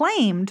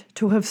claimed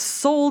to have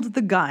sold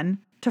the gun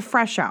to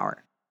Freshour.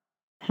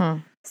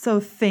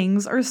 So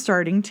things are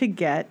starting to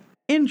get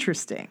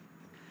interesting.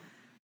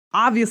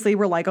 Obviously,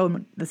 we're like, oh,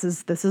 this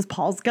is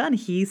Paul's gun.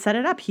 He set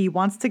it up. He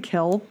wants to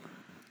kill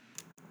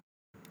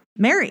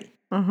Mary.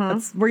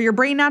 That's where your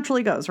brain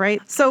naturally goes,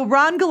 right? So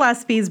Ron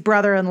Gillespie's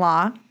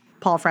brother-in-law,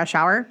 Paul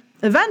Freshour,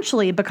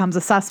 eventually becomes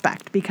a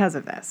suspect because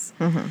of this.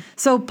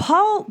 So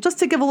Paul, just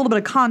to give a little bit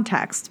of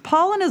context,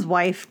 Paul and his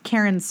wife,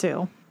 Karen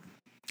Sue,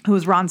 who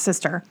was Ron's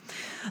sister,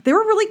 they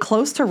were really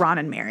close to Ron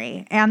and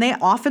Mary, and they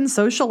often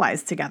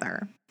socialized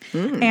together.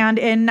 And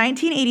in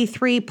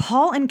 1983,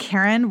 Paul and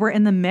Karen were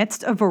in the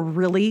midst of a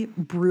really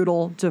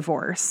brutal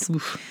divorce.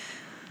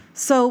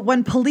 So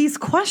when police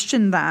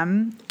questioned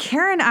them,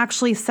 Karen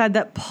actually said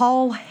that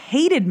Paul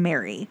hated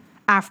Mary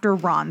after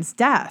Ron's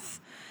death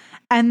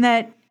and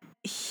that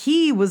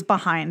he was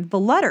behind the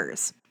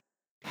letters,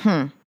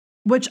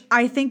 which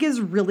I think is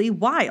really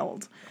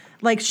wild.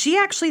 Like, she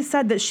actually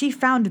said that she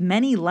found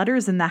many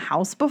letters in the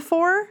house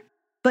before,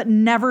 but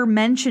never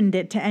mentioned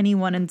it to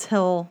anyone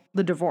until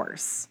the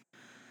divorce.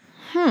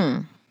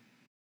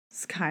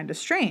 It's kind of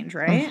strange,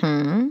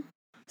 right?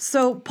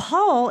 So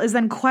Paul is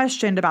then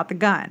questioned about the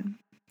gun.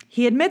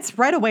 He admits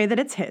right away that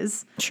it's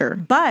his. Sure.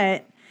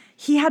 But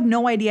he had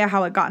no idea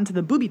how it got into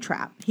the booby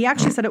trap. He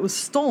actually said it was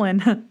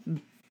stolen.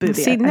 Booby.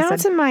 See,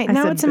 it's in my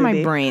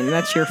booby. brain.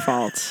 That's your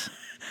fault.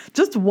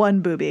 Just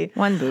one booby.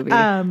 One booby.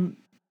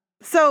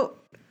 So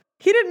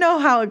he didn't know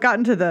how it got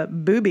into the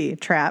booby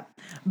trap,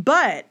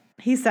 but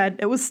he said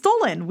it was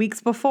stolen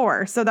weeks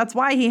before. So that's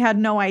why he had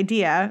no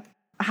idea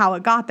how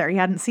it got there. He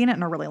hadn't seen it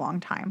in a really long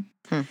time.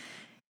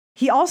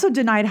 He also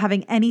denied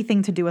having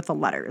anything to do with the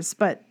letters,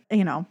 but,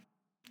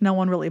 no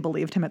one really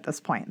believed him at this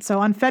point. So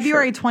on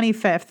February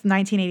 25th,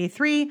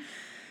 1983,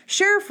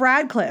 Sheriff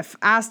Radcliffe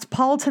asked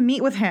Paul to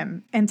meet with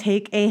him and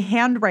take a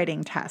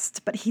handwriting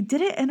test, but he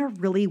did it in a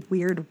really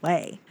weird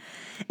way.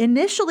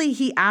 Initially,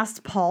 he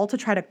asked Paul to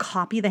try to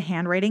copy the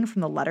handwriting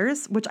from the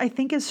letters, which I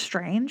think is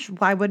strange.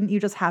 Why wouldn't you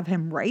just have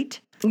him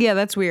write? Yeah,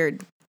 that's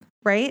weird.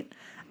 Right?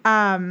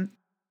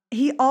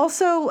 He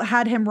also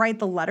had him write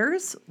the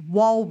letters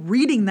while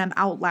reading them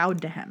out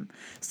loud to him.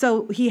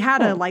 So he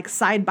had a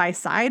side by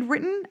side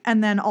written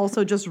and then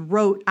also just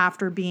wrote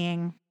after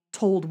being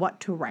told what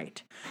to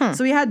write.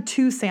 So he had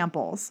two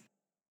samples.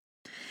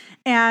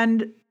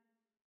 And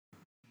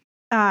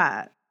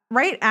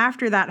right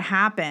after that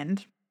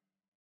happened,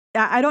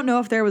 I don't know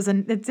if there was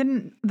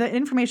the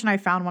information I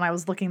found when I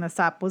was looking this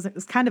up was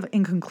kind of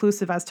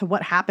inconclusive as to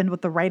what happened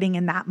with the writing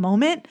in that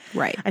moment.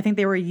 Right. I think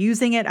they were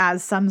using it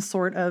as some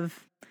sort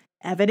of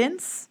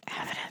evidence.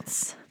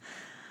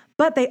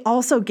 But they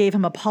also gave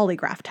him a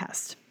polygraph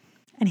test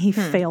and he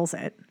fails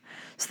it.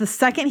 So the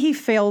second he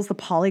fails the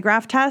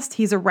polygraph test,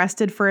 he's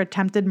arrested for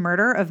attempted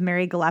murder of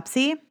Mary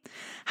Gillespie.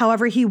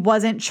 However, he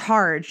wasn't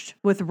charged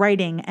with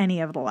writing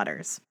any of the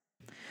letters.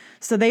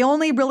 So they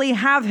only really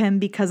have him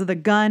because of the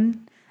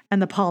gun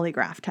and the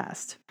polygraph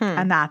test.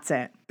 And that's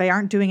it. They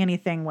aren't doing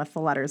anything with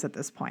the letters at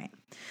this point.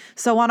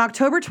 So on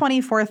October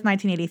 24th,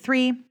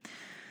 1983,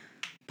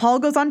 Paul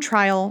goes on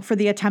trial for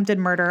the attempted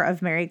murder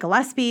of Mary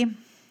Gillespie.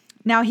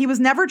 Now, he was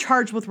never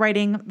charged with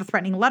writing the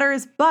threatening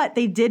letters, but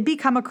they did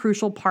become a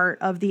crucial part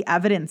of the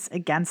evidence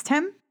against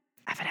him.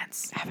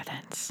 Evidence.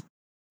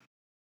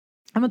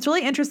 And what's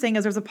really interesting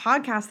is there's a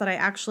podcast that I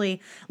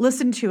actually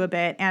listened to a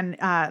bit, and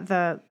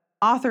the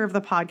author of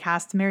the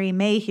podcast, Mary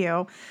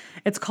Mayhew,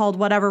 it's called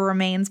Whatever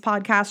Remains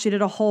podcast. She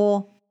did a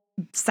whole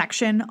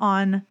section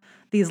on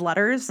these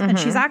letters, and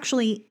she's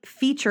actually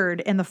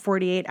featured in the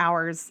 48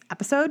 Hours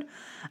episode.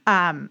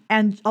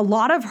 And a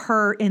lot of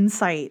her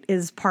insight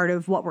is part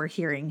of what we're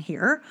hearing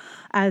here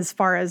as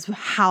far as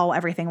how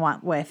everything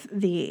went with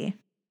the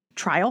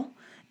trial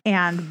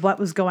and what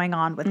was going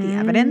on with the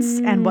evidence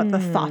and what the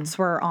thoughts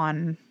were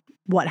on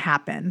what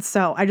happened.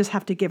 So I just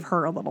have to give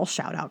her a little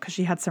shout out because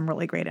she had some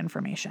really great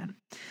information.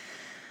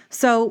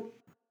 So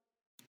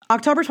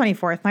October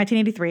 24th,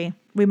 1983,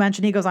 we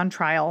mentioned he goes on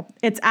trial.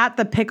 It's at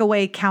the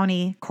Pickaway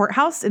County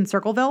Courthouse in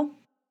Circleville.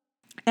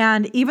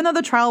 And even though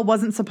the trial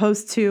wasn't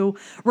supposed to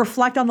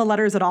reflect on the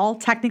letters at all,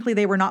 technically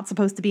they were not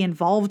supposed to be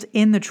involved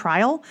in the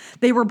trial.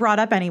 They were brought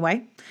up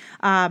anyway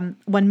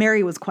when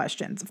Mary was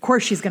questioned. Of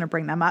course, she's going to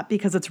bring them up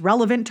because it's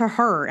relevant to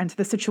her and to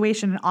the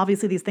situation. And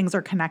obviously, these things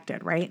are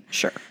connected, right?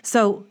 Sure.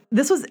 So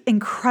this was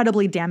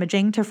incredibly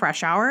damaging to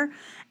Fresh Hour,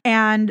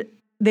 and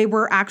they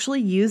were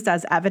actually used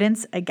as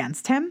evidence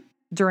against him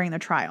during the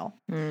trial.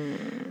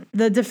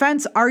 The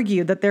defense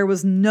argued that there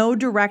was no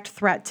direct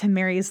threat to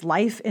Mary's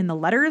life in the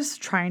letters,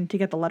 trying to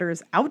get the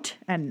letters out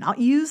and not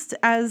used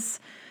as,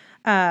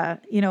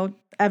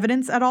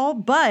 evidence at all.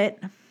 But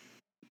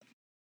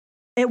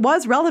it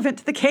was relevant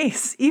to the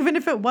case, even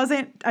if it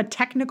wasn't a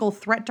technical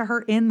threat to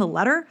her in the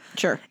letter.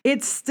 Sure.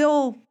 It's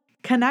still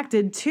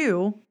connected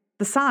to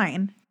the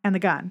sign and the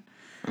gun.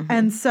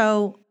 And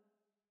so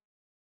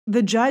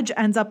the judge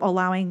ends up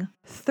allowing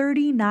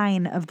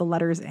 39 of the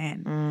letters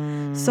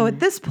in. So at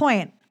this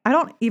point, I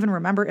don't even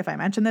remember if I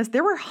mentioned this.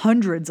 There were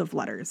hundreds of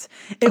letters.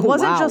 It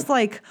wasn't just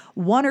like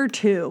 1 or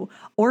 2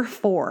 or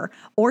 4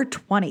 or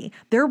 20.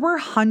 There were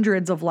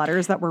hundreds of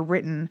letters that were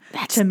written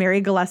to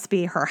Mary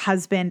Gillespie, her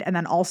husband, and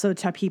then also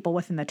to people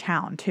within the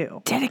town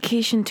too.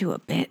 Dedication to a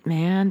bit,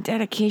 man.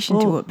 Dedication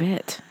to a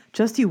bit.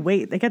 Just you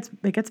wait. It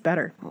gets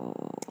better.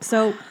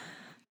 So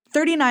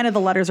 39 of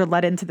the letters are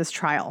led into this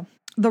trial.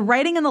 The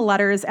writing in the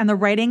letters and the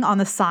writing on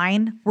the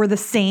sign were the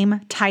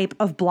same type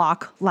of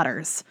block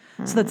letters.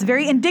 So that's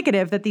very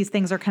indicative that these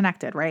things are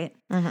connected, right?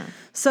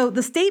 So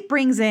the state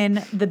brings in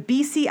the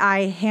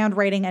BCI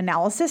handwriting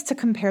analysis to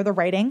compare the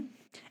writing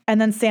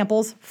and then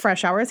samples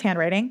Fresh Hour's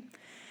handwriting.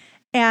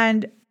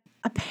 And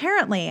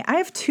apparently, I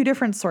have 2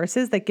 different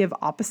sources that give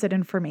opposite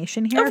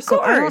information here. Of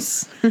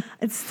course. So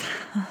it's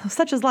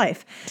such as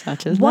life.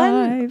 Such as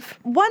life.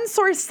 One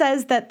source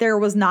says that there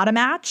was not a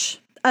match.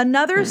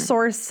 Another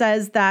source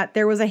says that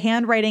there was a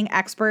handwriting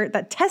expert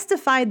that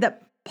testified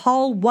that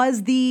Paul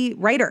was the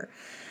writer.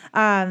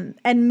 And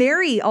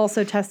Mary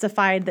also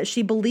testified that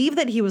she believed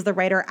that he was the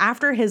writer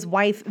after his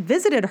wife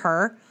visited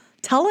her,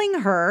 telling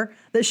her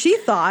that she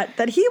thought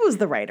that he was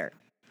the writer.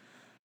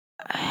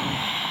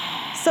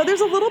 So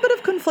there's a little bit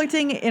of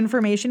conflicting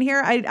information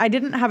here. I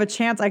didn't have a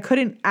chance. I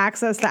couldn't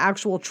access the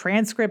actual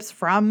transcripts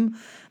from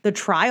the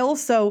trial.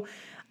 So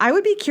I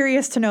would be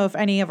curious to know if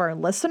any of our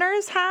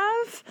listeners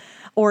have,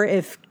 or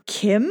if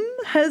Kim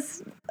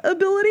has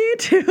ability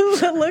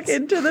to look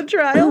into the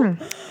trial.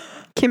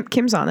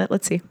 Kim's on it.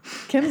 Let's see.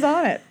 Kim's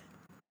on it.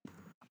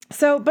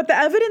 So, but the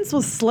evidence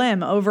was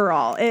slim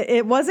overall.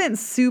 It wasn't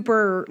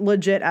super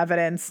legit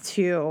evidence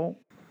to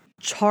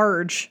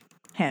charge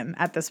him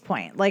at this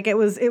point. Like it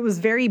was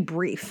very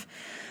brief.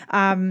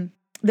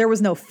 There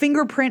was no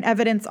fingerprint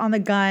evidence on the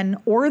gun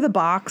or the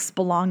box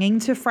belonging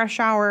to Fresh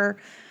Hour.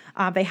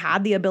 They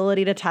had the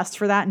ability to test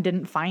for that and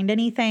didn't find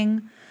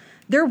anything.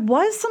 There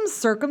was some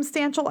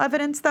circumstantial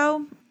evidence,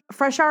 though.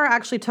 Fresh Hour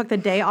actually took the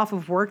day off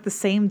of work the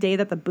same day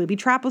that the booby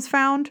trap was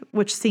found,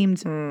 which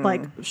seemed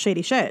like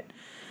shady shit.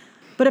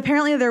 But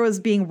apparently there was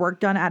being work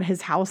done at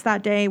his house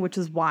that day, which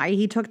is why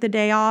he took the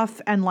day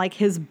off. And like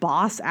his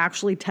boss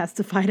actually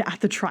testified at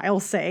the trial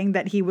saying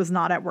that he was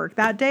not at work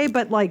that day,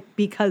 but like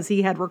because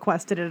he had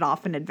requested it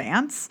off in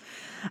advance.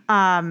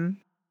 The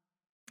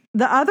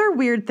other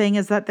weird thing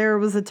is that there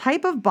was a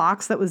type of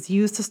box that was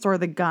used to store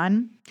the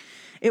gun.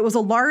 It was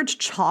a large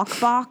chalk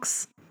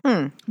box,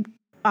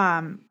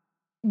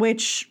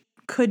 which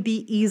could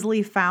be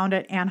easily found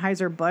at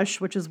Anheuser-Busch,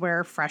 which is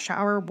where Fresh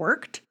Hour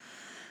worked.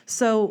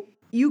 So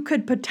you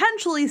could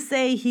potentially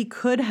say he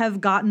could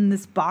have gotten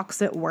this box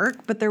at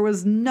work, but there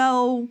was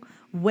no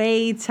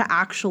way to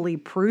actually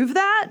prove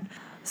that.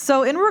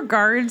 So in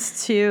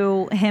regards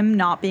to him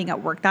not being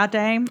at work that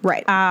day,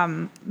 right?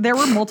 There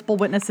were multiple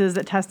witnesses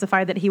that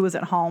testified that he was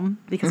at home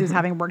because he was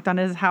having work done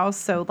at his house.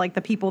 So like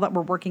the people that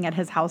were working at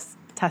his house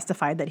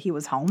testified that he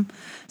was home.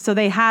 So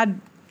he had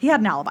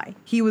an alibi.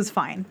 He was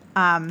fine.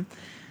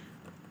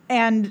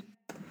 And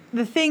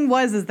the thing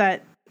is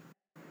that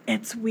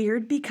it's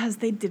weird because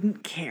they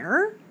didn't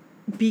care.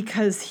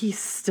 because he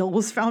still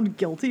was found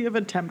guilty of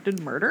attempted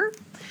murder,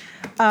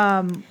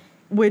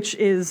 which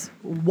is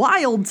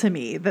wild to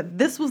me that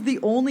this was the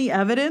only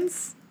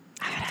evidence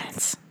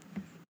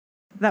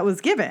that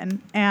was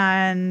given.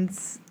 And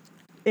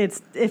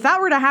if that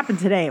were to happen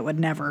today, it would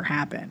never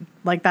happen.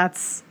 Like,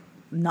 that's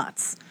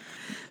nuts.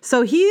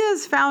 So he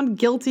is found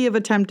guilty of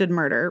attempted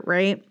murder,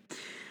 right?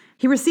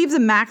 He receives a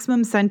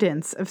maximum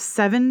sentence of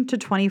 7 to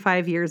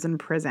 25 years in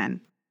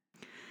prison.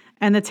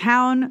 And the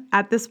town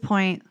at this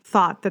point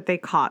thought that they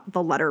caught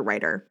the letter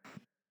writer.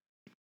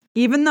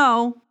 Even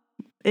though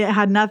it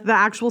had the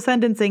actual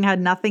sentencing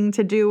had nothing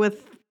to do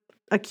with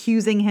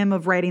accusing him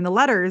of writing the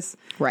letters.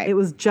 Right. It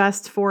was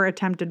just for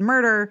attempted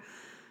murder.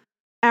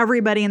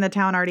 Everybody in the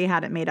town already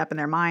had it made up in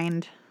their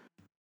mind.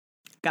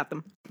 Got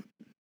them.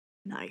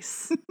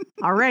 Nice.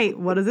 All right.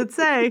 What does it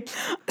say?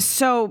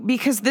 So,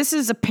 because this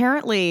is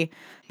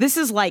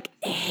like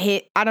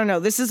I don't know,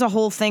 this is a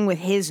whole thing with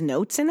his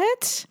notes in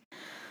it.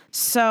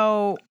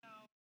 So,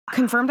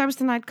 confirmed I was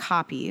denied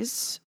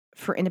copies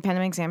for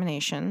independent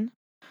examination.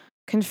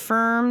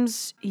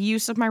 Confirms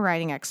use of my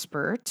writing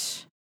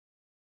expert.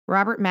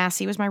 Robert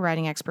Massey was my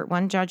writing expert.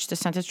 One judge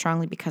dissented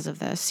strongly because of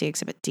this. See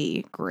Exhibit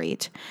D.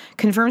 Great.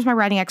 Confirms my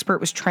writing expert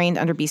was trained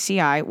under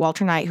BCI.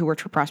 Walter Knight, who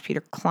worked for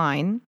Prosecutor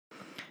Klein.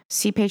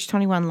 See page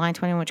 21, line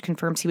 21, which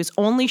confirms he was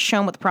only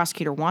shown what the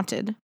prosecutor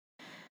wanted.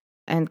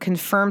 And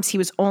confirms he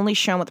was only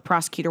shown what the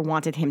prosecutor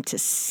wanted him to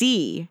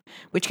see,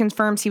 which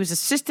confirms he was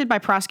assisted by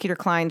Prosecutor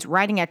Klein's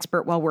writing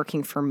expert while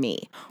working for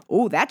me.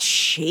 Oh, that's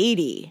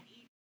shady.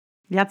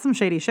 Yeah, that's some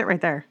shady shit right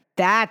there.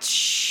 That's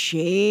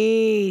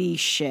shady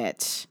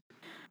shit.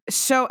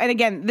 So, and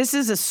again, this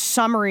is a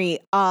summary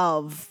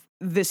of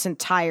this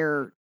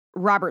entire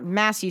Robert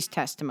Massey's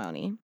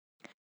testimony,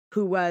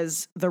 who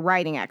was the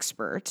writing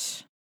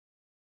expert.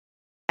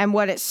 And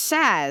what it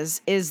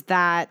says is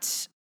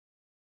that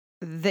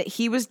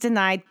he was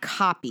denied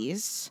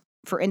copies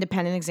for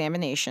independent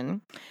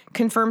examination,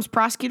 confirms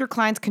Prosecutor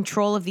Klein's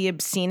control of the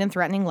obscene and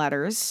threatening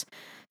letters.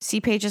 See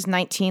pages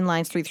 19,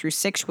 lines 3 through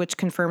 6, which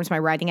confirms my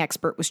writing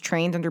expert was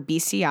trained under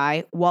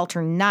BCI,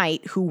 Walter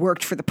Knight, who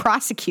worked for the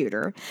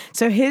prosecutor.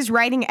 So his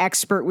writing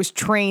expert was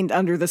trained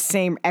under the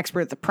same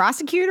expert as the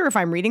prosecutor, if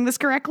I'm reading this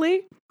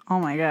correctly. Oh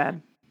my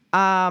God.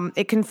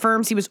 It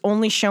confirms he was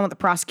only shown what the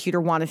prosecutor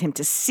wanted him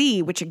to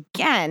see, which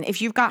again,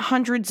 if you've got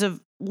hundreds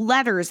of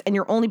letters and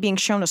you're only being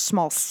shown a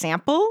small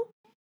sample,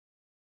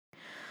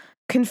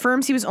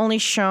 confirms he was only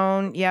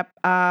shown,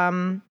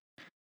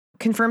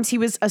 confirms he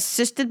was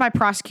assisted by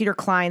Prosecutor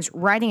Klein's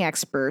writing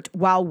expert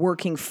while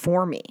working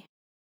for me.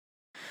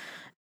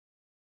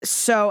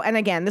 So, and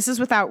again, this is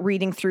without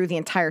reading through the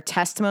entire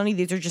testimony.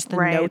 These are just the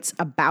notes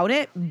about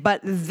it.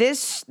 But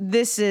this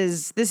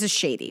is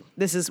shady.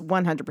 This is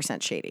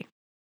 100% shady.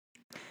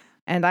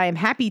 And I am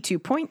happy to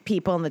point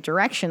people in the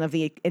direction of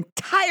the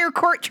entire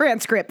court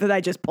transcript that I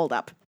just pulled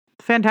up.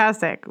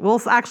 Fantastic.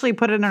 We'll actually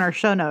put it in our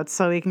show notes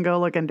so you can go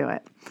look into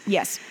it.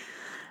 Yes.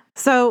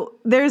 So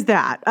there's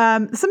that.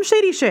 Some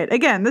shady shit.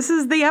 Again, this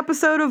is the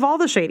episode of all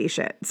the shady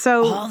shit.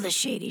 So all the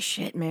shady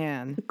shit,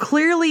 man.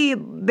 Clearly,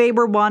 they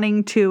were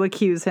wanting to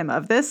accuse him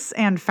of this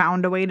and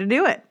found a way to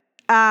do it.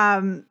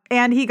 And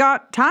he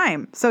got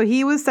time. So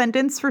he was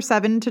sentenced for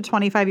 7 to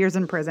 25 years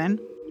in prison.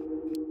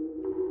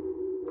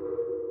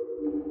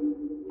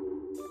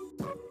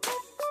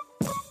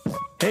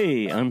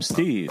 Hey, I'm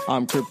Steve.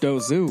 I'm Crypto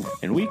Zoo.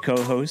 And we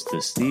co-host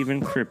the Steve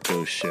and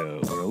Crypto Show,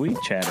 where we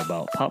chat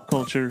about pop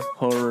culture,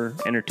 horror,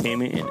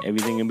 entertainment, and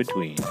everything in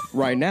between.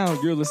 Right now,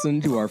 you're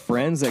listening to our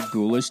friends at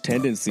Ghoulish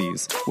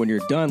Tendencies. When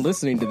you're done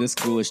listening to this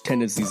Ghoulish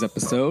Tendencies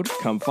episode,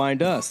 come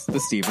find us,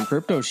 the Steve and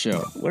Crypto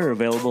Show. We're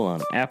available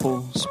on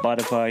Apple,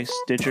 Spotify,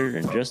 Stitcher,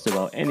 and just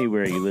about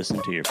anywhere you listen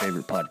to your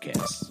favorite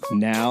podcasts.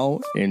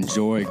 Now,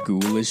 enjoy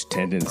Ghoulish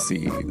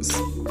Tendencies.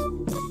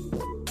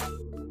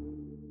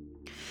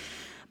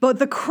 But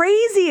the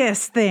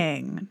craziest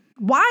thing,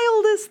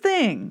 wildest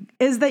thing,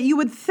 is that you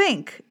would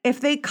think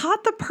if they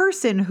caught the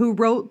person who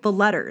wrote the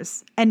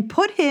letters and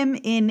put him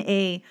in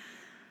a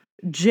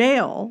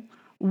jail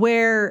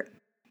where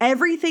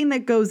everything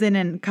that goes in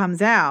and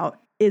comes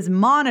out is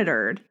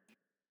monitored,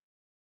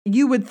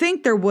 you would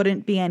think there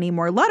wouldn't be any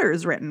more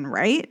letters written,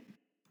 right?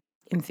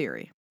 In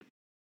theory.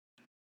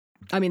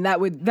 I mean, that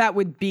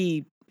would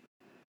be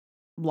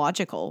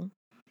logical.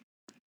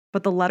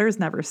 But the letters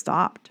never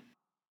stopped.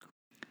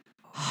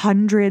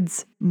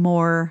 Hundreds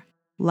more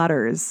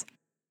letters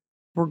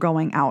were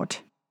going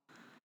out.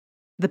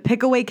 The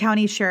Pickaway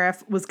County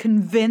Sheriff was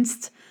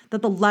convinced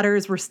that the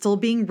letters were still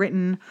being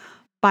written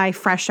by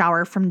Fresh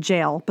Hour from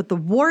jail, but the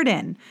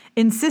warden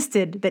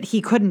insisted that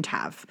he couldn't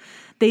have.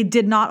 They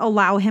did not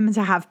allow him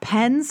to have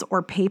pens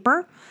or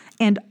paper,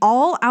 and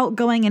all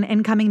outgoing and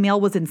incoming mail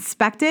was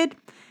inspected,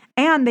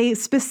 and they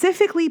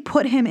specifically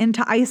put him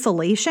into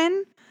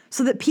isolation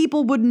so that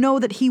people would know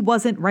that he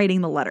wasn't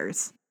writing the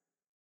letters.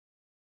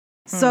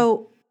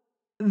 So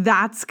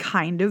that's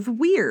kind of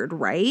weird,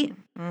 right?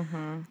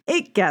 Mm-hmm.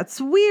 It gets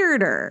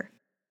weirder.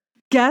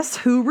 Guess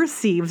who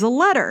receives a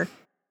letter?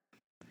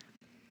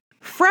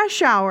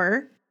 Fresh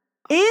Hour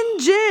in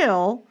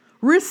jail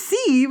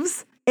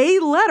receives a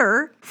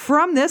letter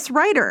from this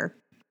writer.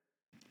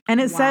 And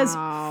it says,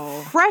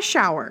 Wow. fresh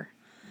hour.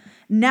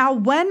 Now,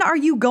 when are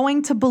you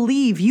going to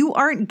believe you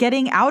aren't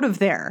getting out of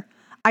there?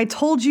 I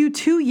told you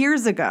 2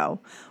 years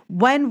ago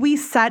when we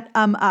set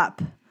 'em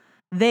up.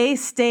 They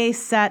stay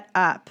set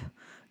up.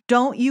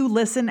 Don't you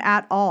listen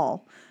at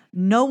all.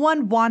 No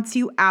one wants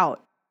you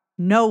out.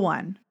 No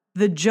one.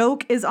 The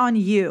joke is on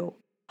you.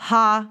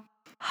 Ha,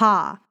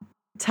 ha.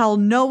 Tell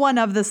no one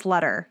of this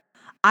letter.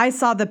 I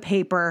saw the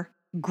paper.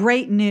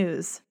 Great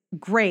news.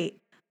 Great.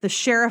 The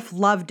sheriff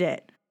loved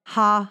it.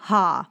 Ha,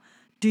 ha.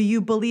 Do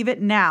you believe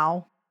it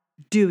now?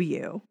 Do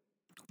you?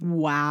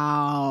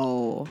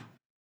 Wow.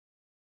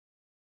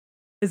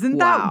 Isn't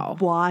Wow.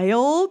 that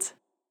wild?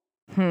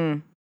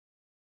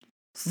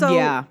 So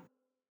yeah.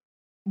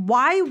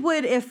 why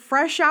would, if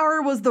Fresh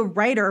Hour was the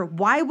writer,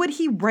 why would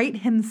he write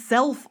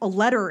himself a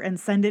letter and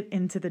send it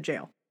into the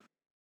jail?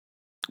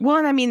 Well,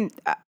 and I mean,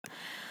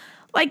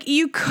 like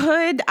you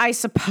could, I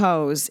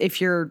suppose, if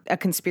you're a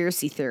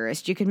conspiracy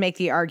theorist, you could make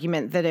the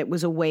argument that it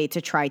was a way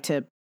to try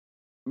to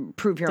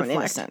prove your own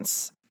Deflect.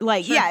 innocence.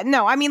 Like, Sure. yeah,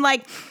 no, I mean,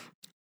 like,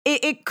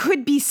 it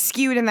could be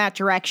skewed in that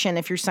direction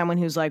if you're someone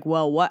who's like,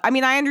 well, what? I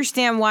mean, I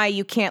understand why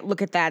you can't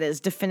look at that as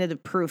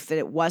definitive proof that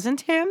it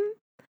wasn't him.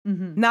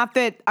 Mm-hmm. Not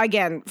that,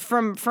 again,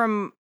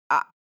 from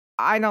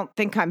I don't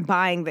think I'm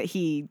buying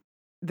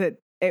that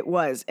it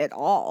was at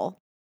all.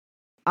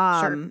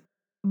 Sure.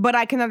 But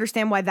I can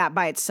understand why that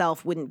by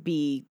itself wouldn't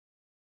be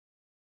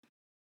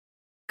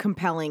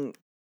compelling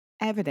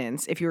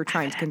evidence if you were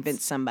trying to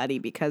convince somebody,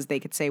 because they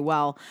could say,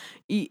 well,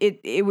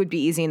 it would be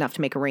easy enough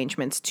to make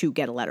arrangements to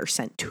get a letter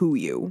sent to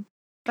you.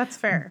 That's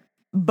fair.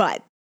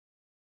 But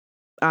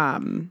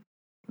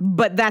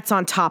that's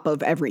on top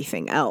of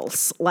everything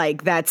else.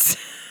 Like that's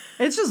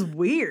It's just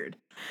weird.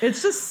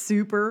 It's just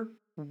super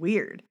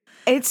weird.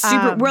 it's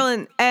super Um,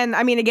 well, and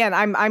I mean, again,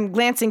 I'm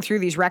glancing through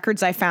these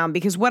records I found,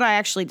 because what I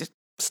actually just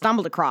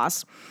stumbled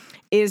across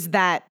is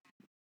that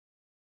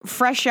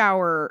Fresh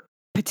Hour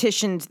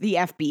petitioned the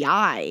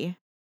FBI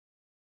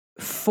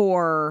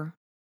for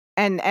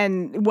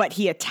and what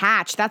he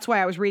attached. That's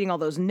why I was reading all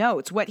those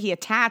notes. What he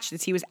attached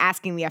is he was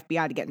asking the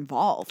FBI to get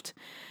involved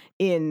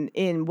in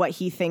what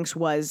he thinks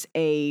was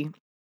a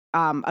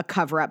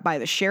cover up by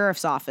the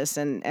sheriff's office,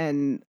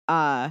 and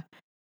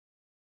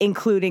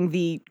including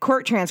the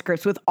court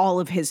transcripts with all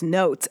of his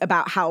notes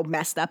about how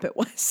messed up it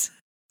was.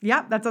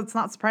 Yeah, that's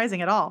not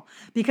surprising at all,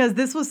 because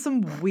this was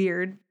some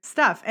weird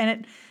stuff.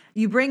 And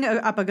you bring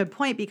up a good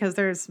point, because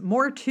there's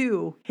more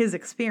to his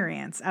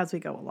experience as we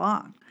go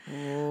along.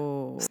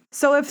 Oh.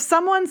 So if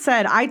someone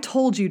said, I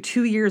told you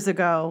 2 years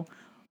ago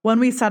when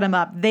we set him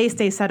up, they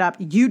stay set up,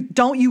 you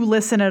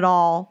listen at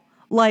all.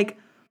 Like,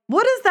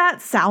 what does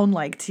that sound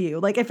like to you?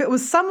 Like, if it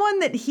was someone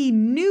that he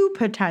knew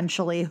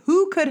potentially,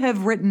 who could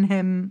have written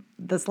him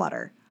this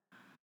letter?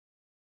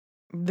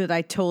 That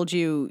I told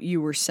you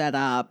were set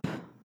up.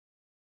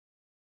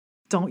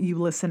 Don't you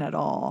listen at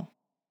all?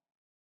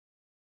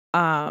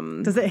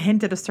 Um, Does it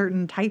hint at a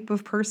certain type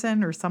of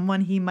person or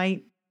someone he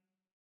might?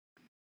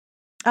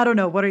 I don't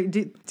know.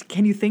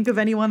 Can you think of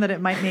anyone that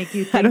it might make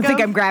you think I don't think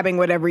of? I'm grabbing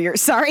whatever you're.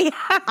 Sorry.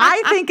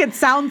 I think it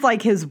sounds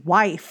like his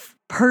wife,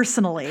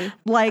 personally.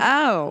 Like,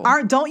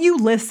 Oh. don't you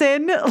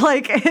listen?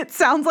 Like, it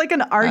sounds like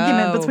an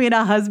argument Oh. between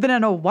a husband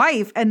and a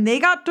wife, and they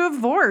got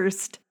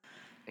divorced.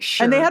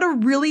 Sure. And they had a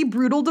really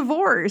brutal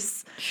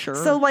divorce. Sure.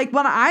 So, like,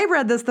 when I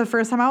read this the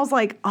first time, I was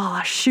like,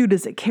 oh, shoot,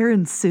 is it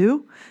Karen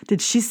Sue?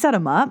 Did she set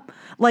him up?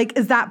 Like,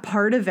 is that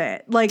part of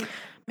it? Like,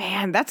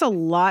 man, that's a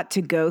lot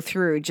to go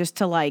through just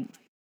to like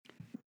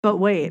but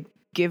wait.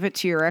 give it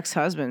to your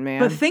ex-husband, man.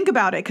 But think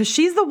about it, because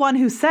she's the one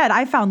who said,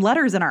 I found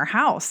letters in our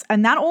house.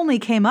 And that only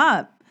came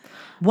up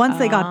once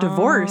they got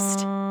divorced.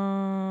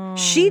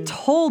 She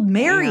told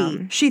Mary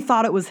Damn. she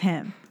thought it was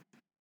him.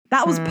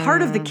 That was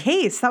part of the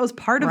case. That was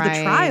part of the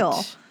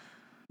trial.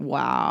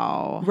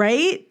 Wow.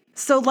 Right?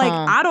 So, like,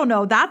 I don't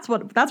know. That's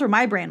where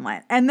my brain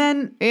went. And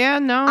then Yeah,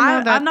 no,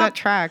 I'm that not-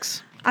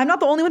 tracks. I'm not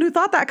the only one who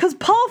thought that, because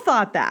Paul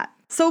thought that.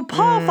 So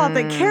Paul thought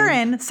that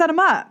Karen set him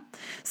up.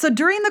 So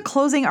during the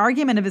closing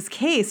argument of his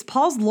case,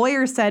 Paul's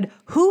lawyer said,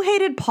 who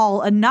hated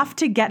Paul enough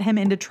to get him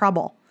into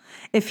trouble?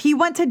 If he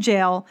went to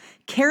jail,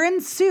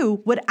 Karen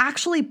Sue would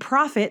actually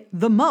profit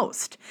the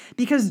most,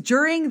 because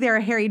during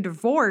their hairy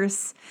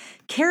divorce,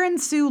 Karen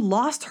Sue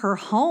lost her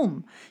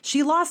home.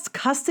 She lost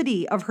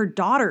custody of her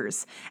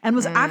daughters and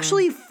was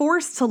actually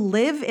forced to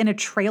live in a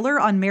trailer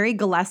on Mary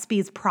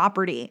Gillespie's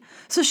property.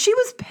 So she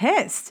was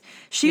pissed.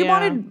 She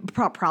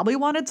probably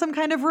wanted some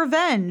kind of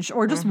revenge,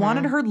 or just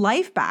wanted her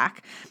life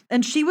back.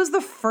 And she was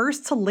the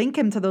first to link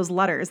him to those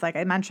letters, like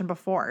I mentioned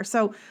before.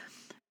 So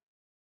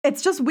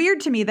it's just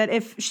weird to me that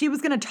if she was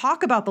going to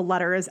talk about the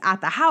letters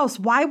at the house,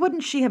 why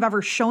wouldn't she have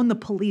ever shown the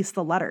police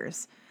the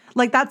letters?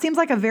 Like, that seems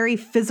like a very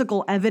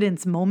physical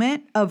evidence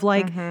moment of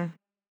like,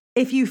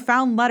 if you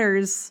found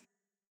letters,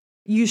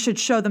 you should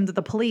show them to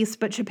the police.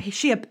 But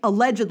she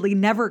allegedly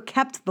never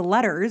kept the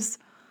letters,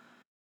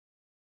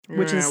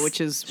 which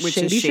is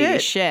shady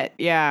shit.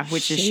 Yeah,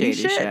 which is shady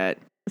shit.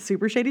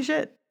 super shady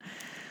shit.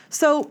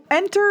 So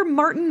enter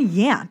Martin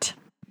Yant.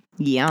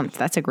 Yant.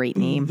 That's a great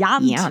name.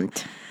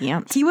 Yant.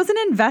 Yant. He was an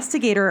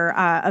investigator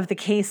of the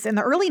case in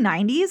the early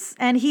 90s,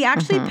 and he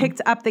actually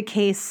picked up the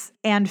case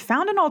and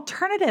found an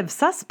alternative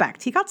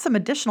suspect. He got some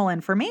additional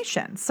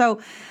information. So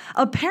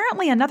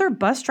apparently another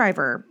bus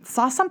driver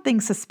saw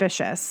something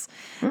suspicious,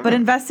 but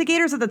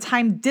investigators at the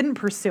time didn't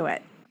pursue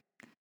it.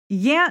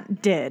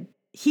 Yant did.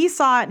 He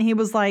saw it and he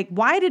was like,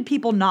 why did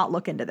people not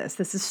look into this?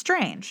 This is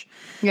strange.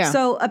 Yeah.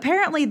 So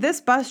apparently this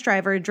bus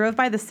driver drove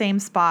by the same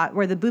spot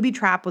where the booby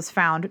trap was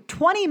found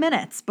 20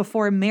 minutes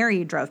before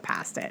Mary drove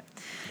past it.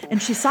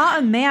 And she saw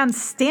a man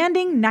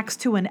standing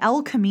next to an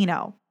El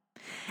Camino.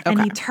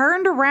 And he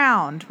turned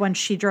around when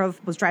she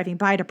was driving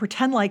by to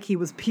pretend like he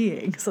was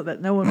peeing so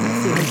that no one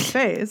would see his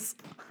face.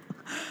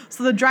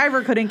 So the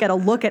driver couldn't get a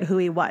look at who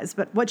he was.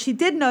 But what she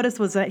did notice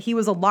was that he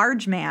was a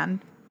large man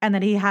and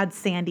that he had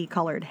sandy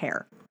colored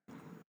hair.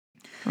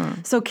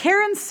 So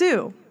Karen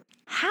Sue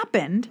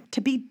happened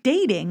to be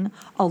dating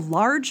a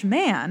large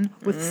man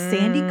with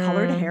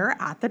sandy-colored hair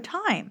at the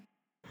time.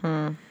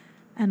 And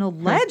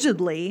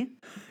allegedly,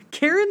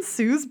 Karen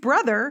Sue's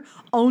brother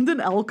owned an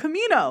El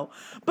Camino.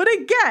 But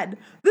again,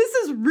 this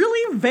is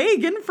really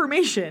vague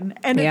information.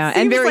 And it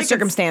seems very like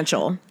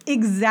circumstantial.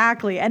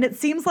 Exactly. And it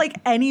seems like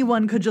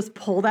anyone could just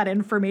pull that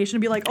information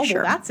and be like, oh,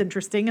 well, that's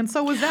interesting. And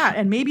so was that.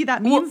 And maybe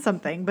that means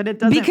something, but it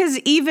doesn't. Because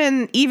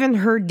even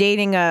her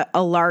dating a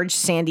large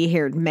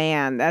sandy-haired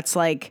man, that's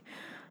like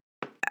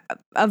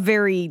a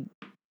very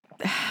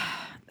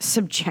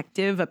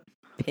subjective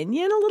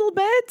opinion a little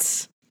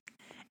bit.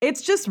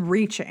 It's just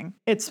reaching.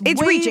 It's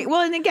reaching.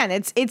 Well, and again,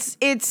 it's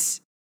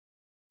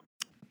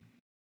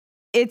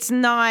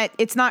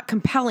not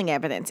compelling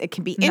evidence. It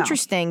can be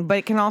interesting, but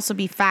it can also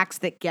be facts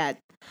that get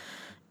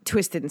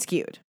twisted and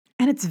skewed.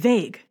 And it's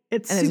vague.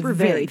 It's super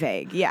very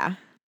vague. Yeah.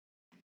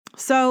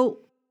 So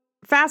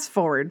fast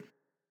forward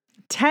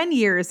 10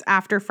 years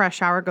after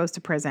Fresh Hour goes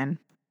to prison,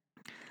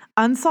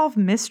 Unsolved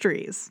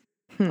Mysteries,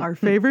 our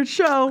favorite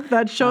show,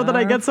 that show that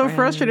I get so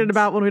frustrated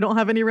about when we don't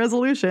have any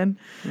resolution.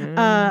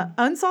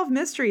 Unsolved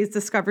Mysteries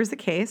discovers the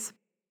case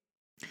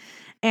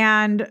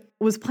and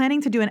was planning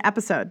to do an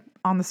episode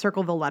on the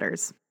Circleville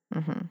letters.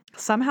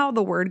 Somehow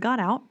the word got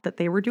out that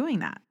they were doing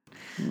that.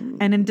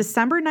 And in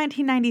December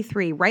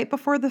 1993, right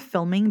before the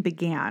filming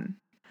began,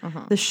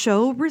 the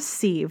show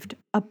received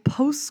a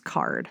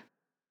postcard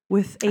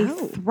with a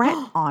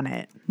threat on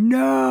it.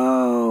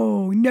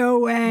 No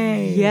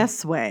way.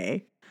 Yes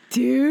way.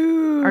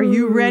 Dude. Are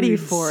you ready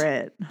for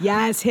it?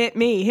 Yes, hit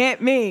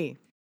me.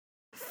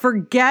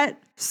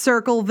 Forget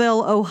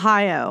Circleville,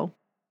 Ohio.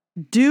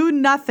 Do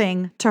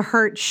nothing to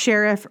hurt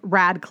Sheriff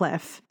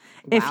Radcliffe.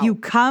 Wow. If you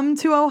come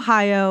to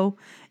Ohio,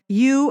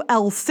 you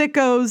El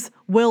Sickos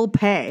will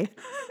pay.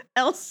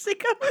 El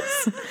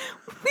Sickos?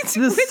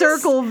 The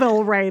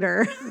Circleville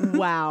writer.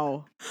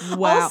 Wow.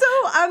 Also,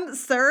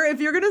 sir, if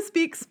you're going to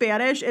speak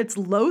Spanish, it's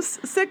Los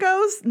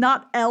Sickos,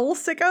 not El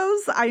Sickos.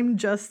 I'm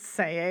just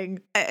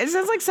saying. It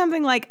sounds like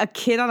something like a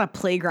kid on a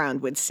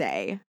playground would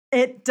say.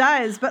 It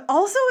does, but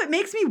also it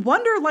makes me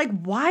wonder, like,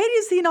 why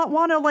does he not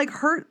want to, like,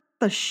 hurt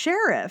the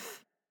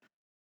sheriff?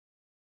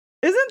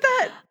 Isn't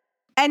that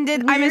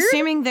weird? I'm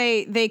assuming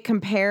they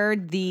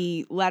compared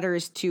the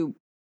letters to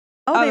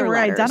they were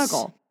letters.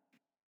 identical.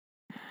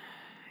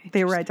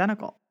 They were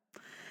identical.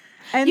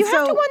 And you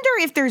have to wonder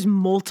if there's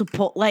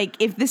multiple, like,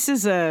 if this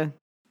is a,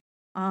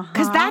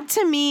 because that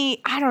to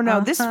me, I don't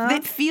know,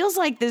 it feels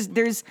like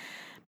there's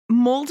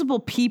multiple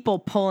people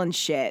pulling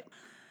shit.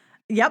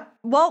 Yep.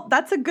 Well,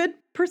 that's a good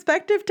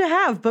perspective to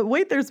have, but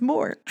wait, there's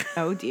more.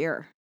 Oh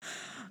dear.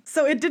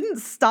 So it didn't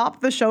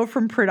stop the show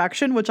from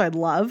production, which I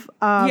love.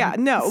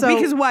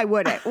 Because why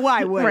would it?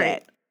 Why would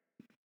it?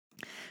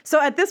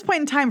 So at this point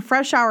in time,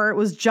 Fresh Hour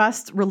was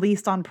just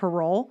released on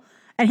parole,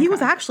 and he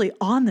was actually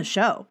on the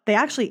show. They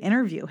actually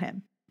interview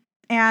him.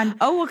 And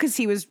because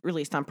he was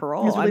released on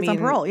parole. He was released on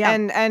parole, yeah.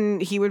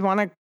 And he would want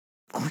to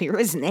clear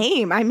his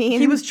name. I mean,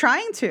 he was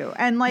trying to.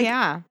 And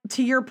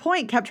to your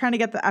point, kept trying to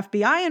get the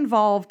FBI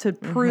involved to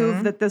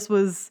prove that this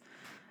was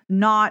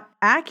not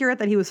accurate,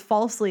 that he was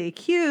falsely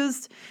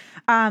accused.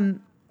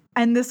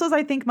 And this was,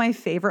 I think, my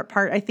favorite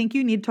part. I think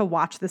you need to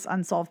watch this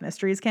Unsolved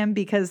Mysteries, Kim,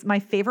 because my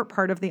favorite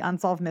part of the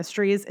Unsolved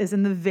Mysteries is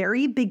in the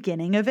very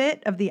beginning of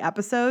the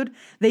episode,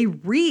 they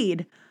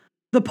read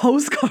the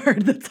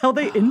postcard. That's how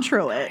they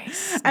intro it.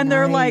 And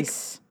they're like,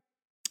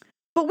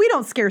 but we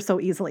don't scare so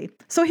easily.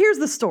 So here's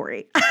the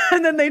story.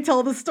 And then they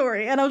tell the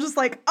story. And I was just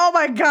like, oh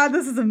my God,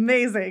 this is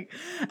amazing.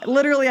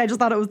 Literally, I just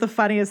thought it was the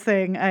funniest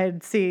thing I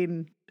had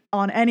seen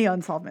on any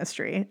Unsolved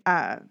Mystery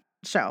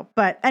show.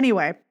 But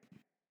anyway,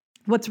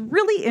 what's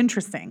really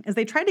interesting is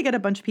they tried to get a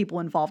bunch of people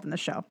involved in the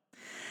show.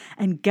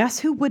 And guess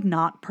who would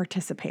not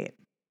participate?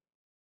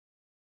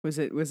 Was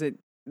it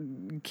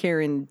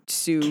Karen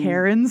Sue?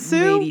 Karen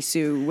Sue? Lady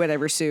Sue,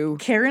 whatever Sue.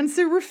 Karen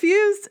Sue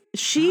refused.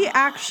 She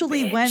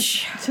actually went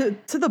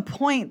to the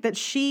point that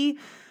she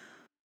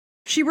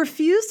She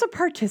refused to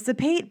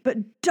participate, but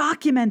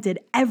documented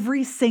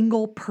every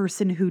single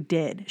person who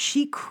did.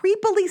 She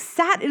creepily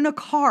sat in a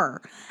car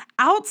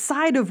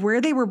outside of where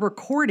they were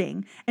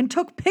recording and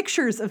took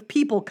pictures of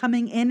people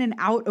coming in and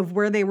out of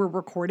where they were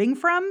recording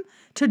from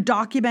to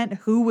document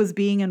who was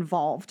being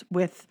involved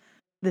with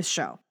this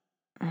show.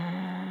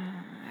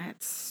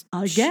 That's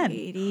Again,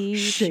 shady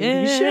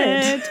shady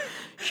shit. shit.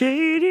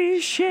 Shady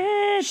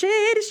shit.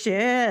 Shady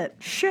shit.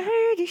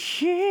 Shady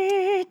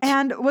shit.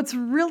 And what's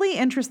really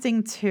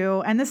interesting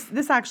too, and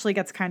this actually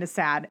gets kind of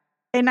sad.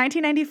 In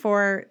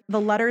 1994,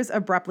 the letters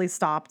abruptly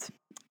stopped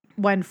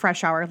when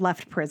Fresh Hour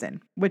left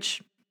prison,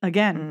 which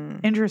again,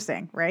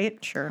 interesting,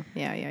 right? Sure.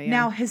 Yeah.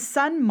 Now his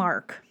son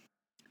Mark,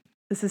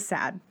 this is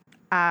sad.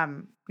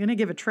 I'm gonna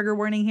give a trigger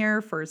warning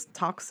here for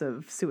talks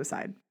of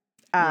suicide.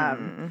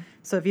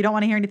 So if you don't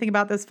want to hear anything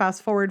about this,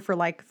 fast forward for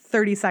like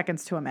 30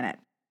 seconds to a minute.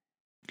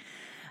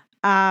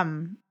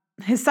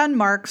 His son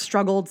Mark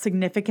struggled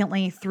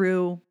significantly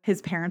through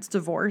his parents'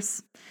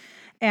 divorce,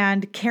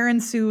 and Karen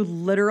Sue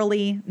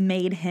literally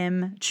made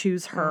him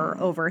choose her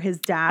over his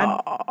dad.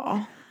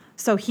 Aww.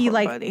 So he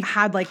Poor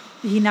buddy.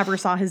 he never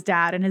saw his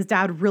dad, and his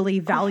dad really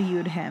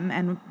valued him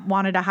and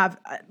wanted to have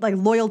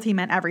loyalty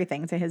meant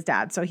everything to his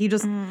dad. So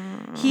his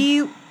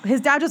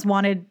dad just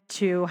wanted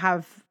to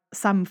have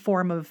some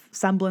form of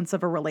semblance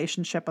of a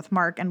relationship with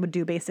Mark and would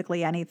do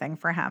basically anything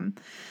for him.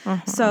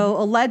 So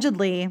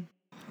allegedly,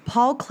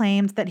 Paul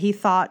claimed that he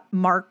thought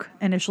Mark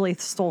initially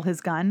stole his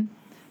gun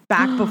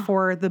back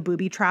before the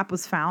booby trap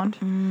was found,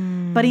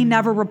 but he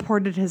never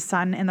reported his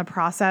son in the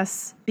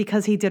process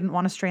because he didn't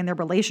want to strain their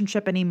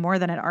relationship any more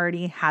than it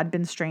already had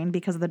been strained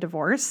because of the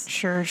divorce.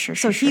 Sure.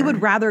 So he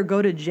would rather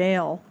go to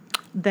jail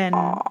than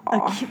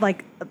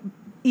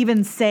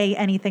even say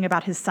anything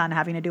about his son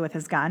having to do with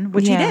his gun,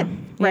 which he did,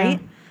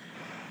 right? Yeah.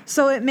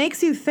 So it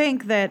makes you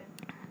think that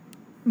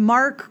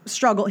Mark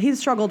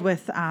struggled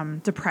with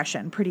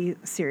depression pretty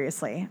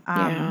seriously.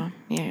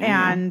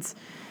 And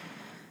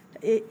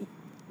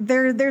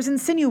there's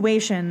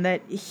insinuation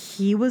that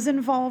he was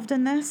involved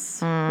in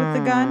this with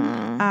the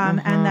gun,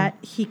 and that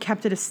he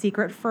kept it a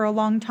secret for a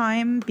long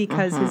time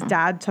because his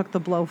dad took the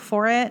blow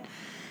for it.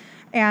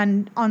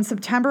 And on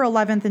September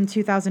 11th in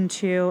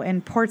 2002 in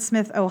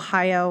Portsmouth,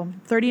 Ohio,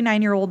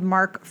 39-year-old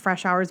Mark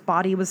Fresh Hour's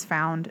body was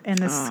found in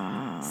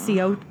the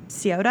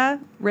Scioto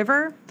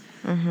River,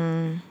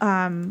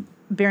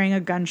 bearing a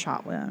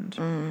gunshot wound.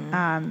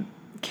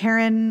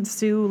 Karen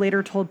Sue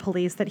later told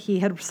police that he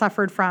had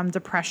suffered from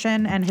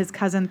depression, and his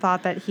cousin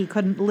thought that he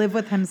couldn't live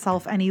with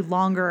himself any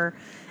longer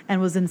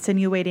and was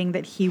insinuating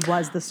that he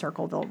was the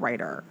Circleville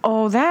writer.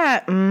 Oh,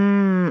 that.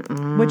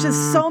 Which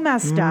is so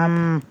messed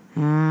up.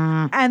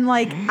 And,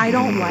 I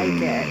don't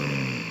like it.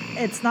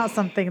 It's not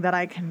something that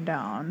I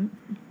condone,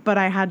 but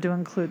I had to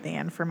include the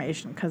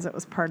information because it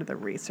was part of the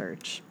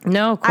research.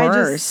 No, of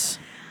course.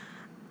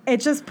 It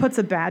just puts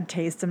a bad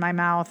taste in my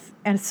mouth,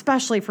 and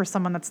especially for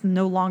someone that's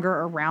no longer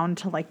around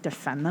to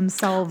defend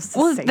themselves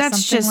to say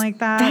something like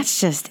that. That's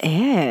just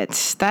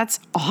it. That's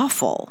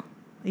awful.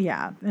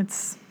 Yeah,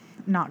 it's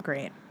not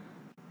great.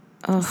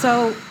 Ugh.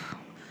 So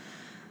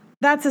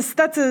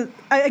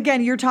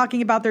again, you're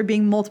talking about there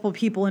being multiple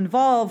people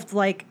involved.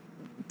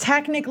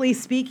 Technically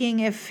speaking,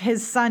 if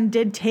his son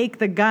did take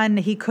the gun,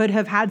 he could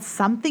have had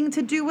something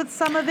to do with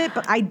some of it,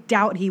 but I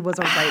doubt he was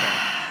a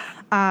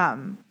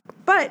writer.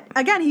 But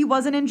again, he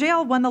wasn't in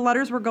jail when the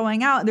letters were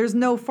going out. There's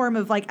no form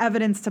of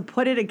evidence to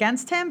put it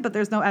against him, but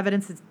there's no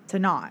evidence to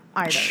not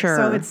either. Sure.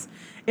 So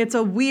it's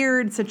a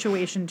weird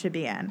situation to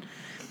be in.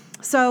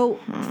 So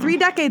 3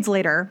 decades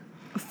later,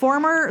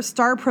 former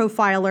star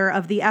profiler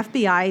of the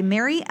FBI,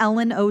 Mary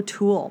Ellen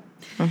O'Toole,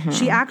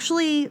 she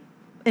actually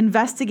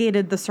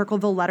investigated the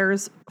Circleville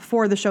letters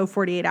for the show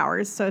 48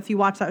 Hours. So if you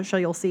watch that show,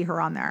 you'll see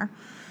her on there.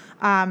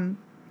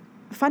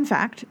 Fun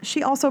fact,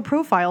 she also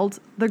profiled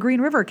the Green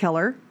River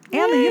Killer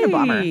and the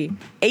Unabomber.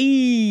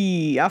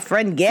 Hey, our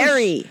friend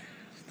Gary.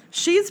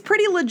 She's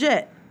pretty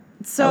legit.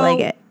 So I like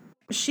it.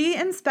 She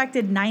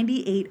inspected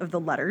 98 of the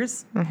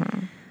letters.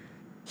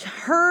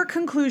 Her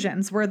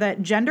conclusions were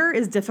that gender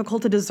is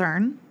difficult to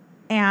discern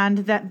and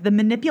that the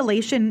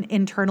manipulation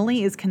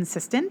internally is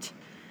consistent.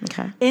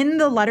 Okay. In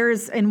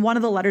one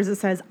of the letters, it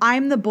says,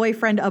 "I'm the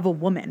boyfriend of a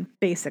woman,"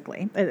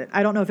 basically.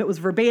 I don't know if it was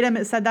verbatim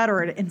it said that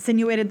or it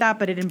insinuated that,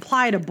 but it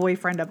implied a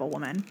boyfriend of a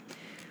woman.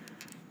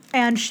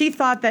 And she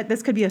thought that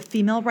this could be a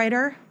female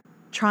writer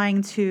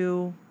trying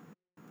to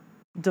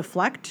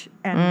deflect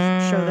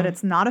and show that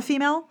it's not a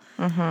female.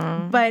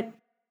 But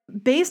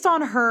based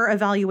on her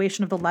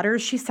evaluation of the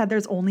letters, she said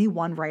there's only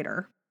one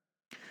writer,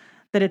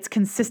 that it's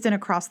consistent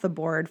across the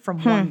board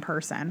from one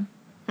person.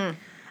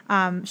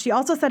 She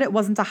also said it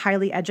wasn't a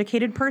highly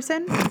educated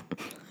person.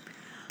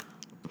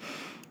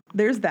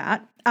 There's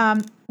that.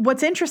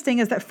 What's interesting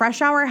is that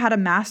Fresh Hour had a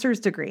master's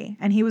degree,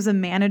 and he was a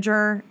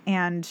manager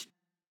and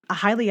a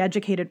highly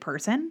educated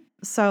person.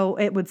 So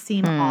it would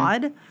seem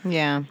odd.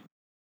 Yeah.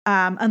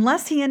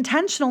 Unless he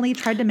intentionally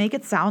tried to make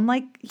it sound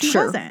like he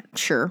wasn't.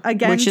 Sure.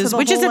 Again, which is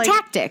a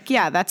tactic.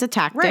 Yeah, that's a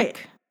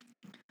tactic.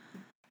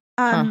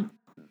 Right.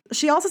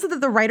 She also said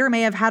that the writer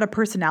may have had a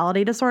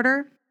personality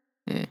disorder.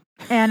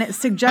 And it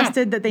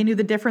suggested that they knew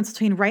the difference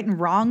between right and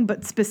wrong,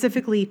 but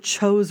specifically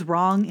chose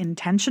wrong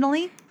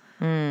intentionally,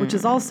 which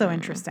is also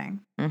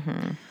interesting.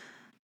 Mm-hmm.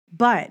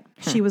 But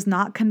she was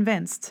not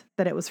convinced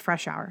that it was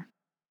fresh hour.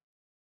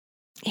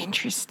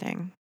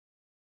 Interesting.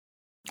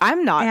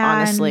 I'm not, And-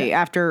 honestly,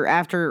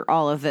 after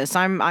all of this.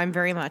 I'm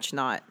very much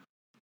not.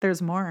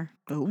 There's more.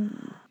 Oh.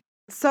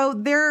 So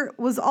there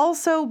was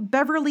also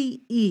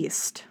Beverly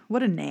East.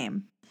 What a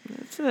name.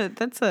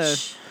 That's a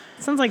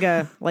sounds like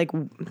a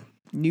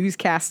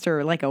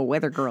newscaster, like a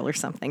weather girl or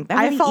something.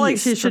 I felt like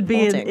she East should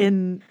be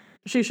reporting.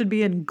 she should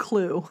be in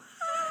Clue.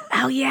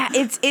 Oh yeah,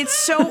 it's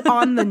so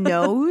on the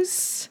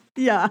nose.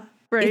 Yeah,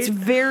 right. It's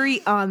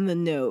very on the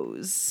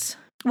nose.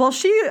 Well,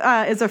 she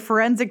is a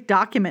forensic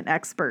document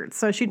expert,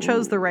 so she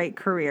chose the right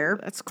career.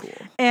 That's cool.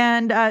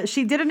 And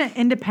she did an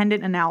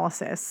independent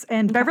analysis.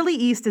 And Beverly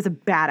East is a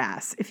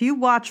badass. If you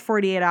watch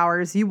 48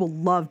 Hours, you will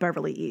love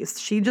Beverly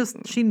East. She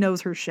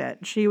knows her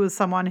shit. She was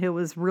someone who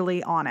was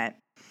really on it.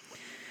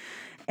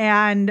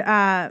 And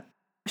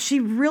she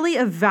really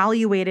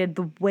evaluated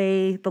the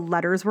way the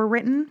letters were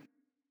written,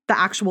 the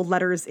actual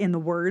letters in the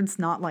words,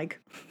 not like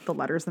the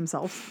letters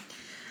themselves.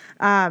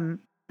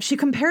 She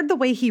compared the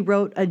way he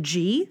wrote a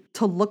G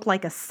to look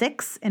like a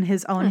 6 in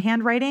his own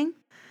handwriting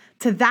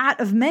to that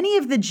of many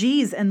of the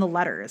G's in the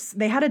letters.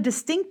 They had a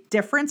distinct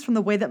difference from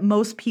the way that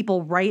most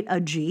people write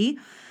a G.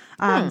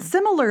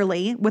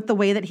 Similarly, with the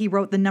way that he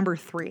wrote the number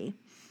 3.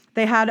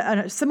 They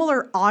had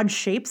similar odd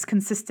shapes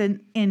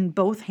consistent in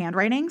both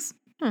handwritings.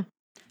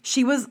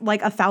 She was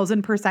like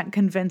 1,000%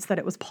 convinced that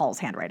it was Paul's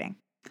handwriting.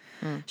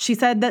 She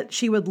said that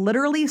she would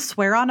literally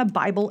swear on a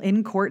Bible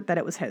in court that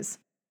it was his.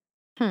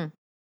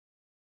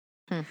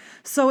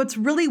 So it's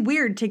really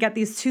weird to get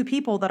these two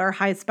people that are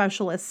high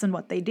specialists in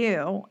what they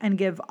do and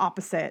give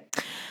opposite.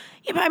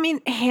 Yeah, but I mean,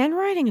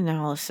 handwriting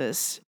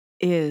analysis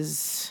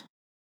is,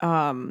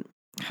 how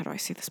do I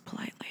say this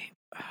politely?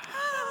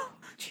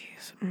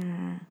 Jeez.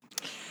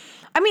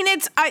 I mean,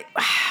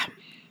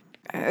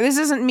 this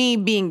isn't me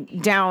being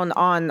down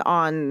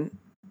on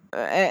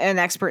an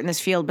expert in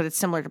this field, but it's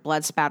similar to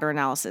blood spatter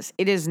analysis.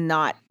 It is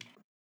not,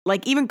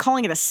 like, even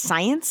calling it a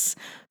science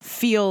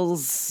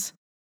feels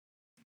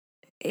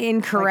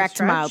incorrect, Like a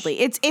stretch? mildly.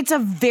 It's a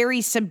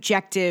very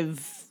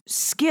subjective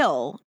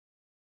skill,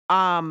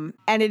 and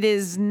it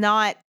is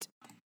not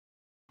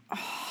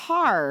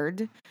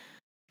hard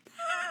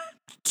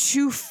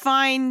to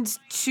find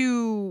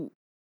two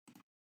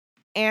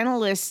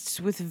analysts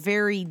with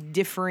very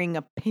differing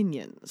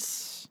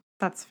opinions.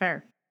 That's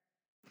fair.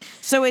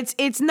 So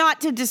it's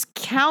not to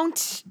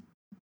discount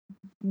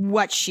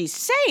what she's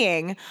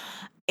saying.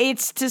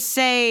 It's to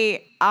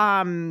say,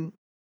 I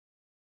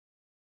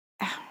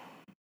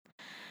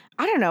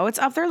don't know. It's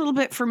up there a little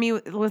bit for me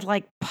with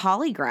like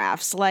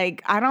polygraphs.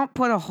 Like, I don't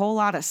put a whole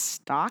lot of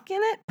stock in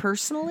it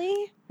personally.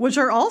 Which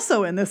are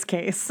also in this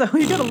case. So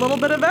you get a little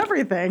bit of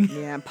everything.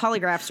 Yeah,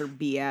 polygraphs are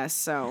BS.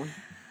 So,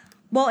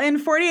 Well, in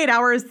 48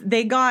 Hours,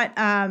 they got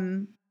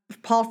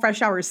Paul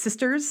Freshour's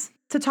sisters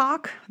to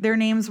talk. Their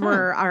names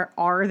are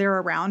they're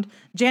around.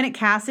 Janet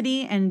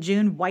Cassidy and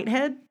June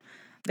Whitehead.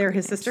 They're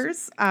his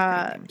sisters.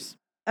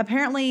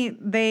 Apparently,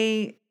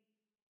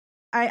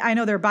 I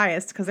know they're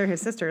biased because they're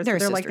his sisters. They're But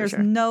they're sisters, like, there's sure.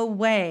 no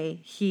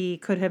way he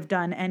could have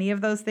done any of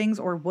those things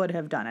or would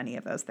have done any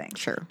of those things.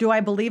 Sure. Do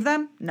I believe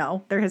them?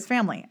 No, they're his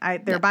family.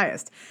 They're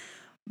biased.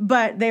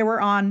 But they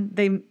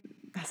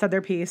said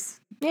their piece.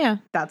 yeah.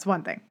 That's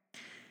one thing.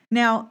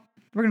 Now,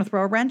 we're going to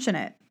throw a wrench in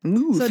it.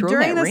 Ooh, So throw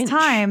during that this wrench.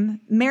 time,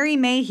 Mary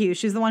Mayhew,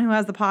 she's the one who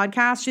has the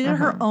podcast. She did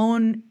her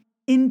own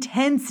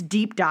intense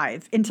deep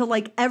dive into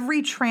like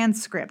every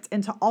transcript,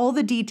 into all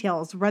the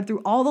details, read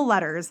through all the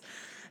letters,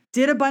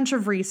 did a bunch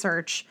of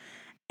research,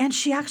 and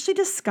she actually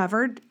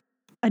discovered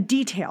a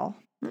detail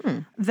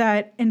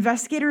that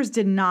investigators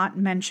did not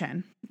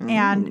mention.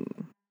 And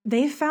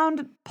they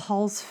found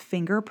Paul's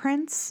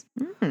fingerprints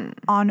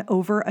on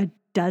over a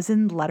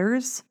dozen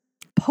letters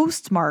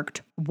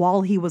postmarked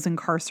while he was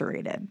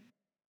incarcerated.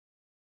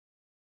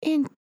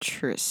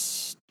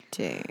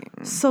 Interesting.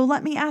 So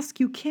let me ask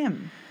you,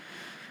 Kim,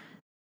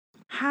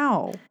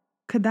 how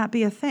could that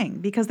be a thing?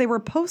 Because they were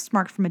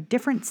postmarked from a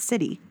different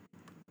city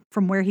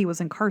from where he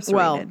was incarcerated.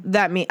 Well,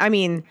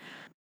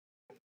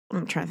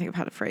 I'm trying to think of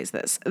how to phrase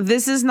this.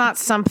 This is not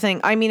something,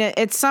 I mean,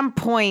 at some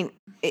point,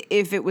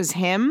 if it was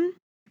him,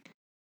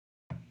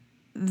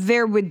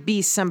 there would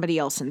be somebody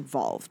else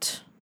involved.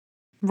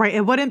 Right.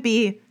 It wouldn't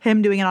be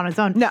him doing it on his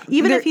own. No,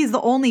 Even if he's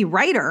the only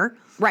writer.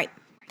 Right.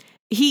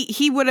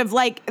 He would have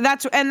like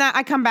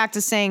I come back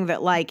to saying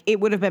that like it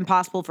would have been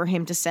possible for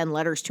him to send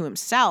letters to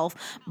himself,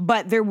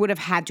 but there would have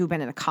had to have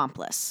been an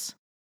accomplice.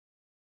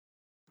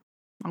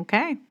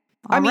 Okay.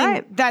 I mean,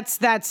 right.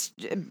 that's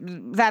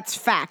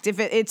fact. If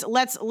it's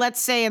let's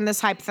say in this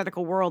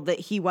hypothetical world that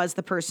he was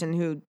the person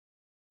who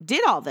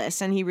did all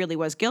this and he really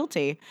was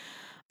guilty,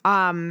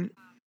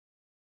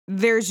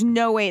 there's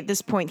no way at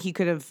this point he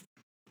could have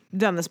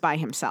done this by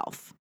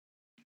himself.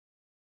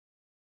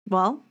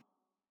 Well,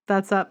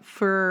 that's up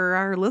for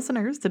our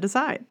listeners to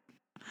decide.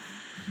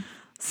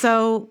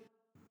 So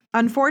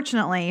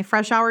Unfortunately,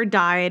 Freshour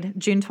died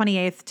June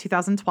 28th,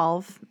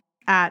 2012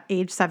 at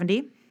age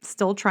 70,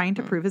 still trying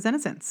to prove his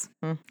innocence.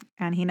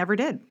 And he never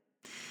did.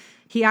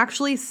 He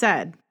actually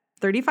said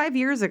 35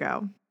 years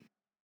ago,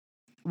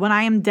 "When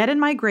I am dead in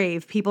my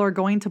grave, people are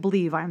going to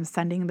believe I am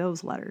sending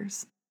those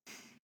letters."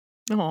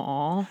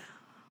 Aww.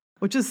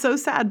 Which is so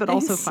sad, but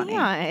also funny.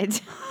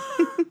 Sad.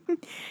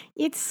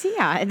 It's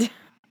sad.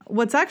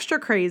 What's extra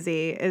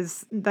crazy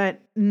is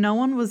that no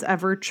one was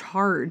ever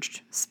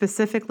charged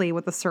specifically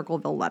with the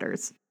Circleville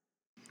letters.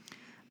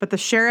 But the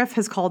sheriff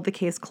has called the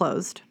case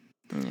closed.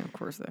 Yeah, of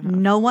course they have.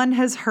 No one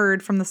has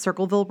heard from the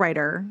Circleville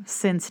writer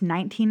since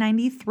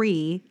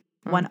 1993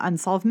 when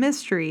Unsolved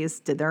Mysteries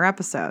did their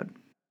episode.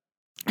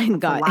 And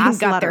got last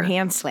their letter.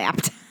 hand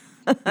slapped.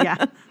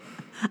 Yeah.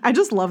 I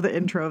just love the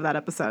intro of that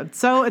episode.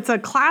 So it's a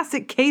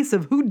classic case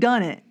of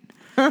whodunit.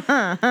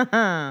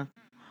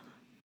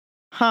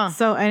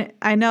 So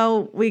I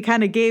know we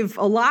kind of gave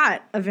a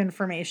lot of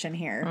information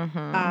here.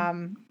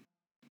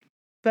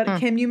 But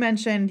Kim, you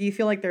mentioned, do you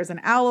feel like there's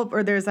an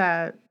or there's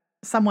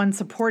someone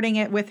supporting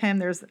it with him?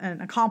 There's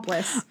an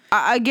accomplice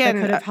Again,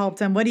 that could have helped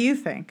him. What do you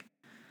think?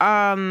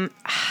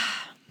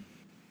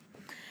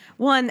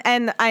 One,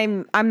 and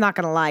I'm not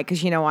gonna lie,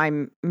 because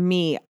I'm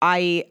me.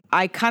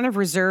 I kind of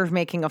reserve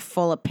making a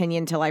full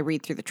opinion till I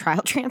read through the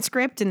trial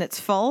transcript in its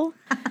full.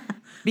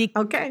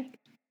 Okay.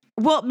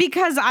 Well,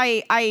 because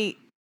I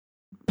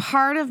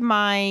part of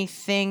my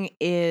thing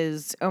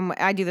is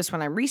I do this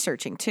when I'm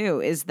researching too,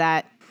 is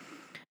that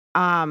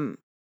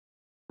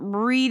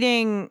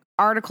reading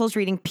articles,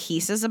 reading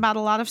pieces about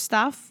a lot of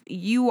stuff,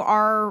 you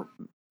are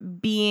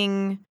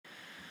being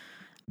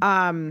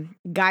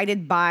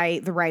guided by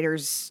the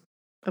writer's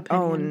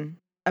own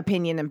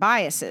opinion and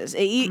biases.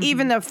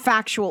 Even the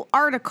factual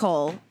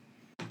article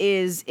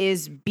is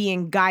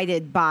being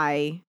guided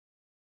by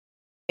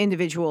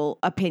individual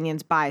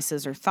opinions,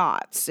 biases, or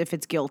thoughts, if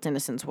it's guilt,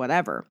 innocence,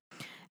 whatever.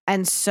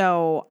 And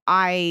so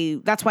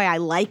that's why I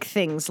like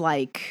things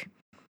like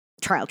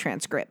trial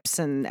transcripts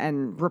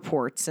and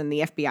reports and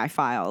the FBI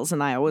files.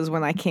 And I always,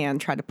 when I can,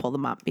 try to pull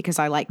them up, because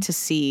I like to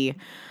see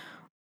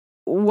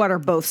what are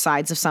both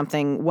sides of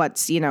something.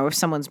 What's, if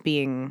someone's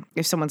giving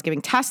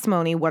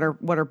testimony, what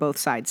are both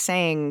sides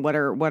saying? What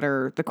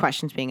are the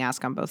questions being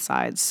asked on both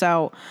sides?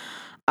 So,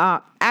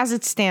 as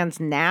it stands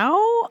now,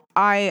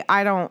 I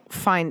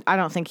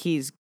don't think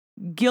he's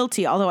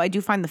guilty, although I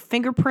do find the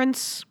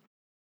fingerprints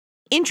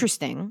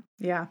interesting.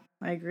 Yeah,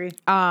 I agree.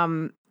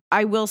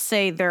 I will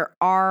say there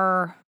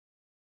are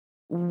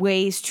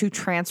ways to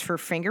transfer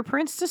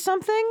fingerprints to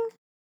something.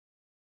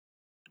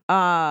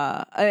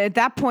 At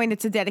that point,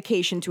 it's a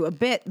dedication to a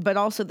bit, but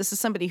also this is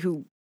somebody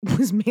who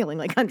was mailing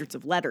like hundreds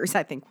of letters.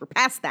 I think we're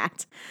past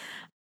that.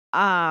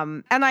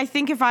 And I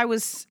think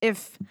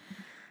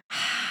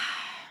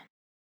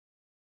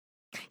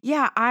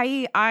yeah,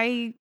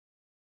 I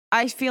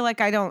feel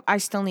like I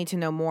still need to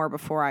know more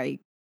before I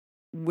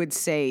would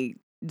say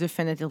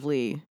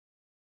definitively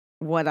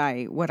what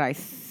I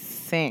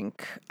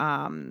think.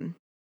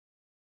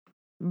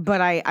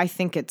 But I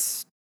think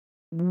it's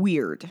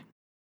weird.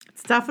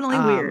 It's definitely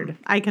weird.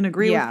 I can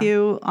agree with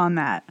you on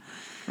that.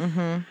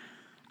 Mm-hmm.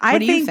 I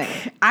do you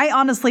think? I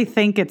honestly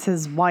think it's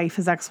his wife,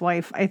 his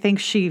ex-wife. I think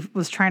she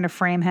was trying to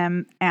frame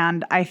him,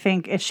 and I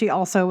think she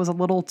also was a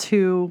little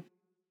too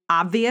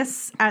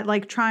obvious at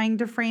like trying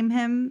to frame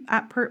him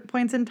at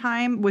points in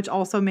time, which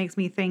also makes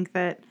me think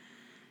that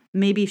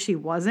maybe she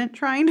wasn't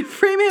trying to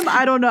frame him.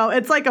 I don't know.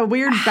 It's like a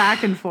weird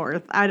back and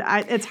forth.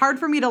 It's hard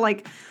for me to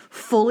like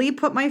fully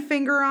put my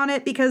finger on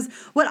it, because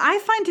what I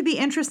find to be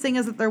interesting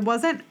is that there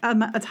wasn't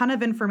a ton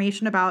of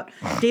information about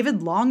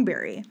David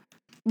Longberry.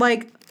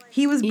 Like,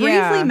 he was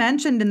briefly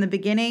mentioned in the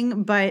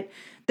beginning, but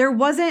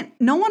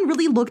no one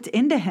really looked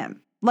into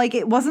him. Like,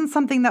 it wasn't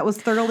something that was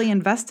thoroughly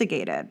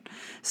investigated.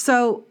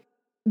 So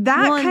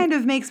that kind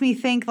of makes me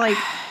think, like,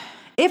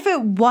 if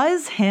it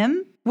was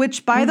him,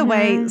 which, by the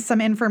way,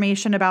 some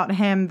information about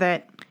him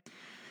that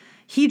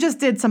he just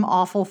did some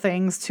awful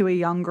things to a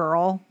young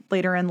girl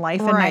later in life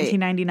in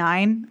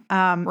 1999,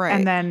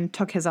 and then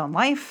took his own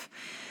life.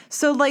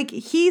 So, like,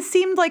 he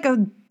seemed like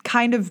a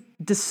kind of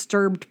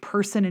disturbed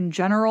person in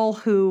general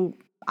who,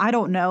 I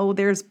don't know,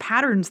 there's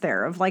patterns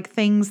there of, like,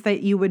 things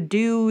that you would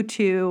do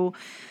to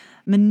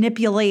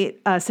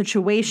manipulate a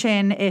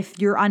situation if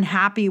you're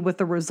unhappy with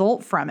the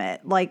result from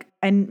it. Like,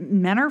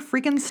 and men are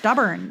freaking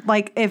stubborn.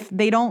 Like, if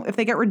they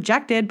get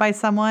rejected by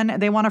someone,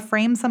 they want to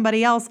frame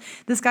somebody else.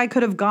 This guy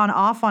could have gone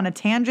off on a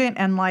tangent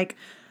and, like,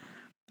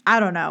 I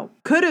don't know,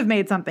 could have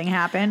made something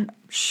happen.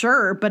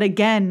 Sure. But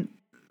again,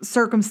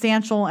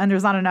 circumstantial, and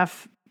there's not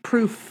enough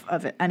proof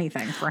of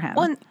anything for him.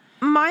 Well,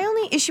 my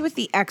only issue with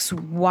the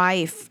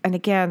ex-wife, and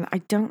again, I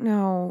don't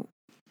know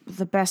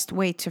the best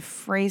way to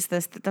phrase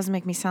this that doesn't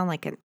make me sound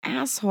like an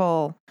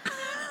asshole,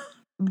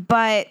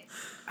 but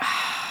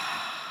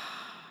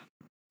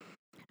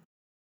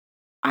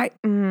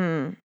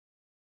no,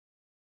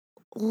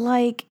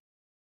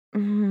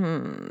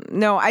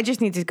 I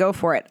just need to go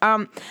for it.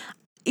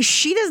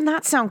 She does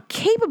not sound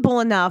capable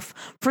enough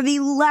for the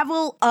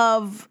level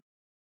of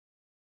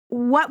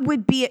what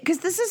would be it, because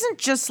this isn't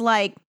just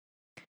like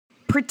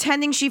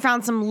pretending she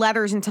found some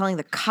letters and telling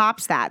the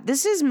cops that.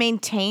 This is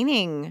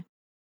maintaining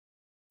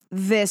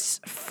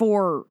this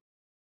for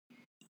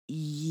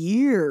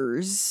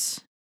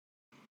years.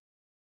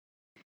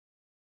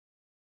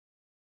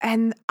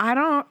 And I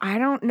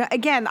don't know.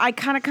 Again, I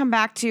kind of come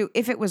back to,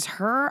 if it was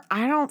her,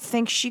 I don't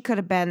think she could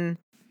have been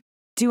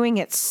doing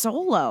it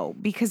solo,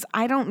 because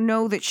I don't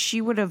know that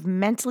she would have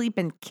mentally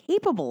been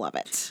capable of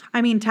it.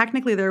 I mean,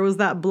 technically there was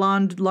that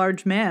blonde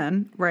large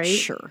man, right?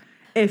 Sure.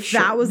 If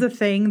that was a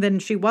thing, then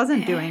she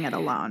wasn't doing it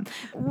alone.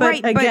 But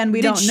Right, again, but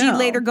we don't know. Did she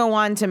later go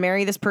on to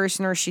marry this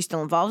person, or is she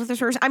still involved with this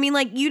person? I mean,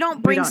 like, you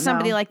don't bring don't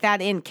somebody know. like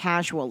that in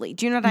casually.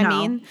 Do you know what I No.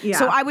 mean? Yeah.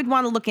 So I would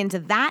want to look into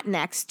that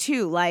next,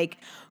 too. Like,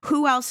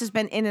 who else has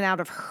been in and out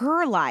of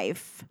her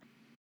life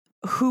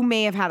who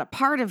may have had a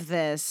part of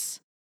this?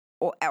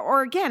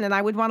 Or again, and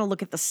I would want to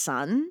look at the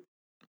son.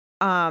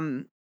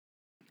 There's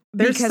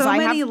because so I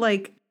many have,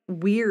 like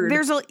weird.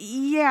 there's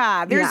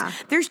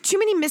too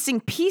many missing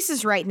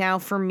pieces right now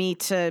for me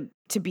to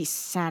be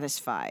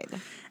satisfied.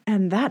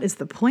 And that is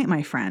the point,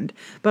 my friend.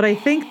 But I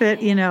think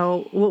that,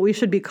 what we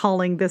should be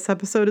calling this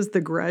episode is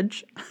The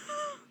Grudge.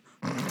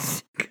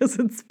 Because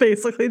it's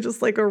basically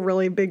just like a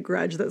really big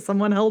grudge that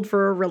someone held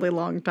for a really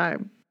long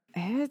time.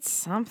 It's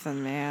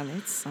something, man.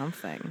 It's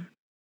something.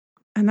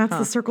 And that's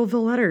the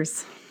Circleville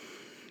letters.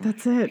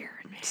 That's it.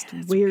 Just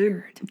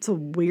weird. It's a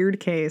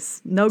weird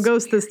case. No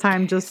ghost this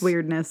time, just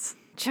weirdness.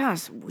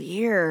 Just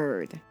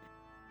weird.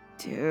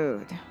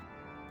 Dude.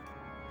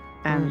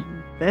 And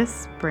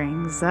this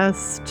brings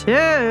us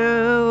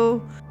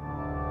to...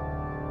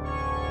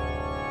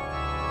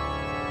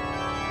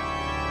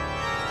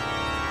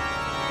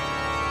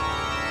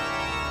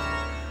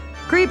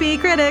 Creepy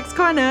Critics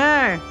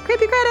Corner!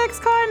 Creepy Critics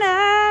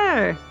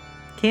Corner!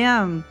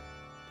 Kim,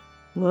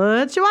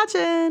 what you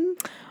watching?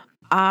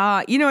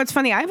 It's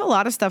funny. I have a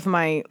lot of stuff on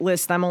my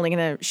list. I'm only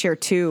going to share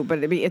two,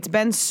 but it's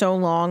been so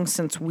long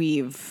since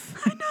we've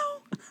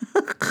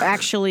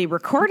actually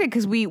recorded,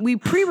 because we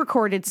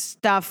pre-recorded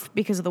stuff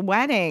because of the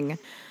wedding.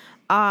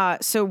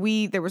 So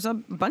there was a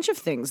bunch of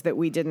things that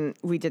we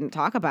didn't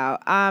talk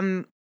about.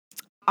 I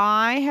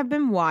have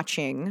been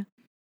watching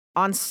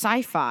on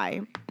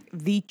Sci-Fi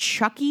the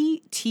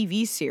Chucky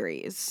TV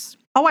series.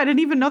 Oh, I didn't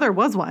even know there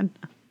was one.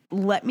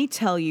 Let me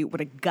tell you what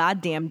a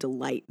goddamn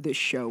delight this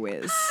show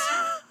is.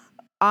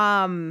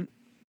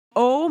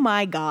 Oh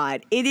my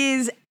God. It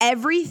is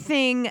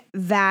everything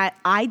that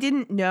I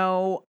didn't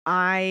know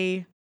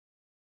I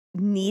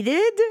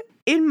needed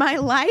in my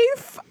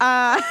life.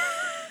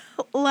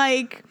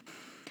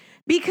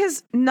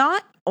 Because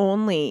not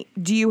only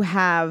do you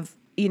have,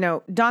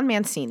 Don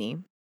Mancini,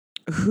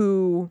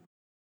 who,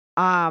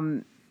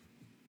 one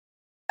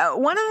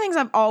of the things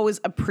I've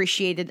always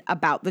appreciated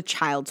about the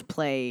Child's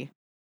Play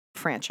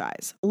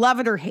franchise,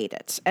 love it or hate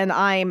it, and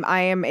I'm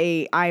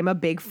a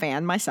big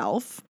fan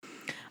myself.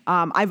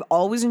 I've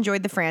always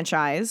enjoyed the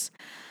franchise.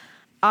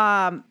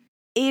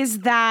 Is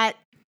that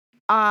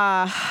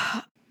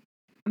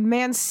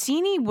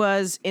Mancini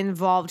was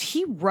involved?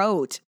 He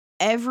wrote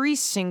every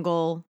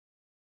single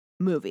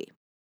movie.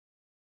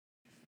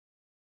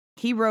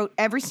 He wrote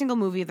every single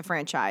movie of the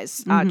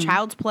franchise.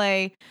 Child's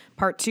Play,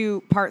 Part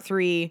 2, Part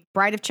 3,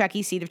 Bride of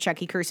Chucky, Seed of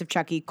Chucky, Curse of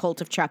Chucky,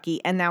 Cult of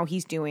Chucky, and now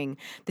he's doing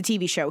the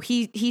TV show.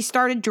 He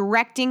started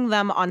directing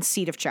them on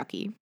Seed of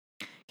Chucky.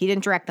 He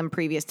didn't direct them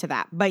previous to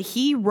that, but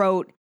he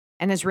wrote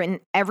and has written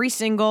every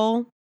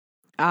single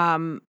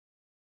ones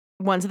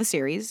of the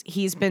series.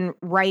 He's been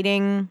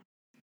writing.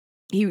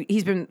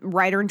 He's been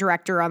writer and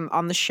director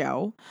on the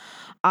show.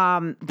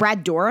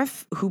 Brad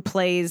Dourif, who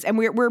plays, and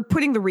we're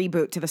putting the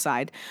reboot to the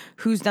side,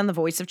 who's done the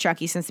voice of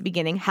Chucky since the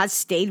beginning, has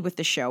stayed with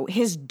the show.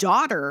 His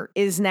daughter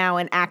is now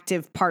an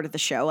active part of the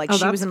show. Like,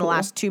 she was in the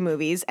last two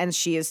movies, and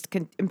she is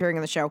appearing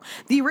on the show.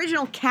 The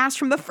original cast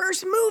from the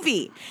first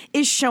movie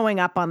is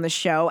showing up on the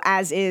show,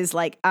 as is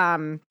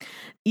Jennifer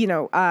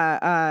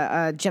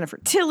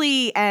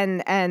Tilly,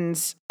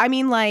 and I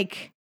mean,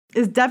 like,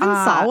 is Devon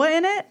Sawa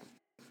in it?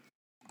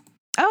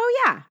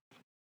 Oh yeah.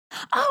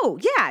 Oh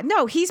yeah,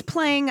 no, he's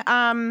playing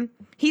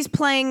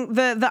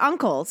the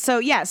uncle. So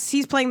yes,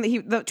 he's playing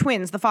the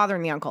twins, the father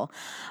and the uncle.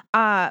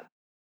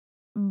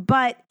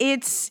 But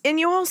it's, and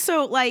you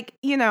also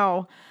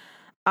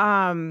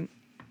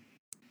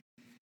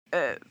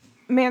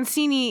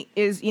Mancini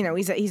is,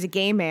 he's a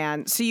gay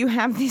man. So you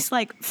have these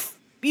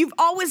you've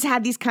always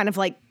had these kind of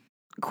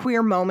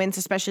queer moments,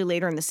 especially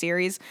later in the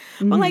series.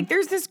 But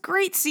there's this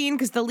great scene,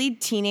 because the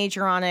lead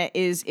teenager on it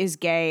is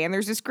gay, and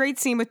there's this great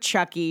scene with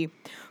Chucky,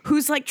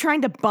 who's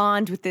trying to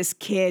bond with this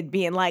kid,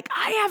 being like,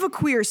 I have a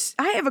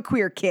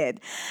queer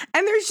kid.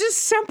 And there's just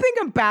something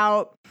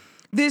about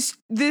this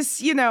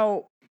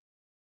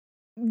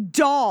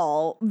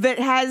doll that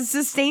has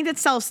sustained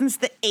itself since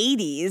the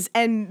 80s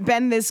and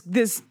been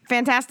this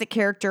fantastic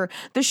character.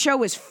 The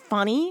show is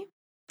funny.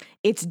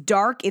 It's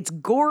dark, it's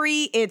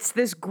gory, it's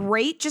this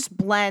great just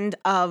blend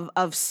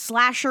of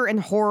slasher and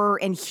horror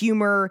and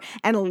humor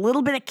and a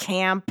little bit of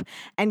camp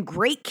and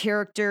great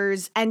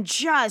characters, and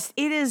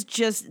it is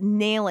just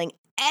nailing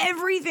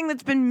everything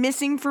that's been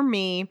missing for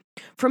me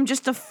from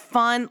just a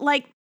fun,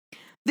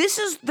 this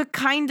is the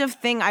kind of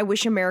thing I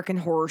wish American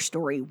Horror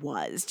Story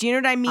was. Do you know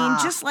what I mean?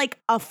 Just like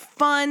a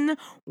fun,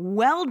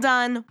 well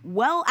done,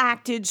 well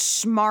acted,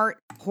 smart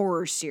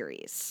horror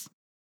series.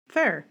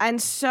 Fair.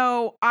 And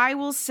so I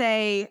will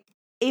say,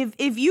 if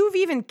you've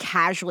even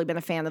casually been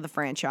a fan of the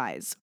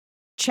franchise,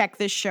 check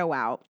this show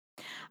out.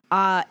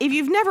 If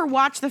you've never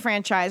watched the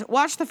franchise,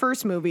 watch the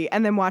first movie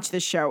and then watch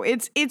this show.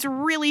 It's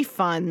really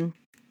fun.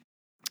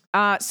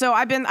 So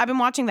I've been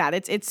watching that.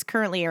 It's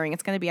currently airing.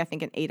 It's going to be, I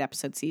think, an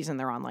 8-episode season.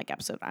 They're on like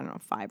episode, I don't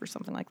know, 5 or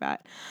something like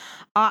that.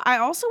 I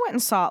also went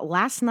and saw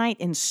Last Night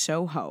in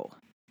Soho,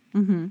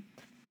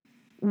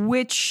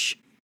 which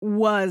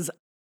was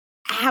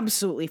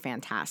absolutely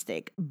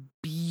fantastic.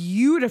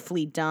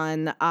 Beautifully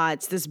done.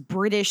 It's this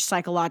British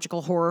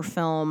psychological horror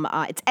film.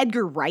 It's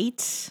Edgar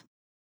Wright,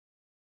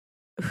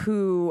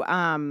 who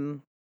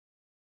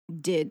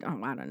did, I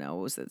don't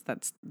know,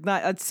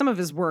 that's some of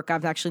his work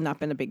I've actually not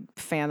been a big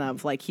fan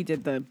of. Like he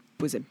did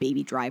was it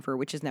Baby Driver,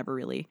 which has never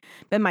really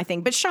been my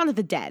thing, but Shaun of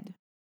the Dead.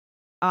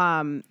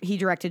 He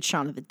directed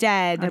Shaun of the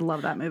Dead. I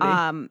love that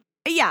movie.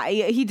 Yeah,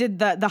 he did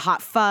the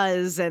Hot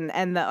Fuzz and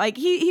the, like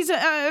he's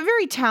a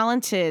very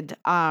talented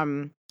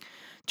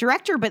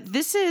director, but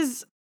this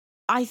is,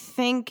 I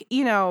think,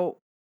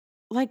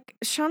 like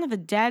Shaun of the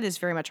Dead is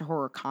very much a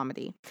horror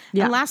comedy.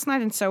 Yeah. And Last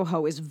Night in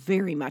Soho is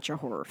very much a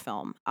horror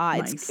film.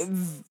 Nice.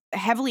 It's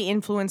heavily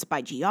influenced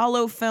by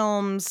Giallo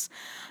films.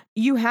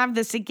 You have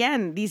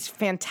these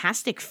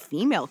fantastic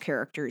female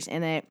characters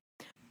in it.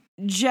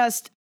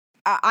 Just,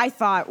 I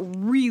thought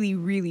really,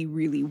 really,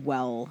 really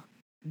well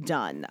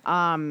done.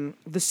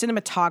 The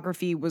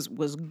cinematography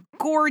was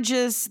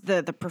gorgeous.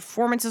 The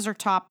performances are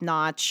top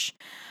notch.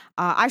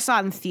 I saw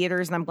it in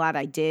theaters, and I'm glad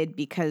I did,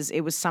 because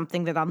it was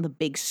something that on the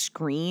big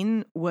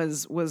screen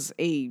was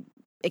a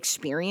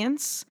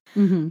experience.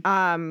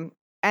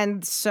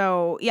 And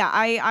so, yeah,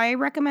 I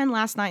recommend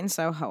Last Night in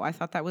Soho. I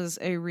thought that was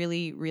a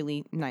really,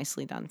 really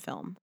nicely done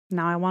film.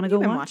 Now I want to go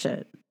watch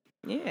it.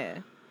 Yeah.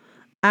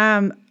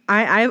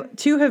 I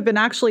too have been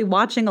actually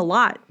watching a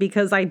lot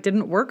because I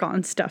didn't work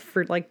on stuff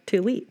for like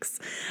 2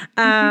 weeks.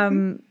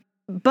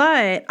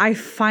 But I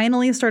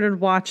finally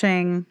started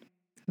watching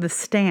The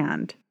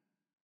Stand.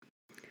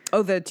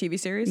 Oh, the TV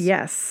series?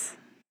 Yes.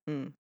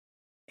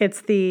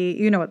 It's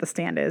you know what The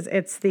Stand is.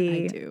 It's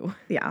I do.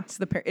 Yeah.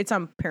 It's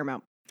on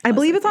Paramount. I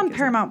believe it's on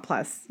Paramount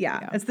Plus.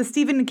 Yeah. It's the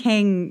Stephen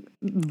King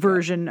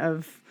version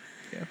of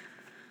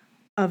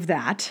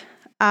that.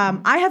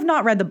 I have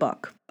not read the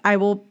book. I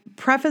will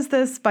preface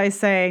this by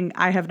saying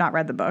I have not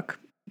read the book.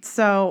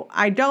 So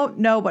I don't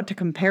know what to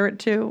compare it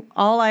to.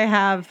 All I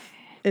have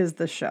is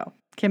the show.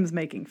 Kim's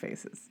making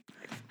faces.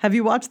 Have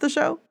you watched the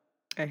show?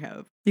 I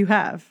have. You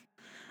have.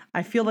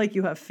 I feel like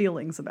you have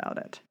feelings about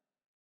it.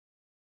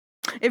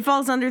 It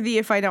falls under the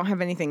if I don't have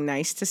anything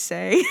nice to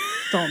say.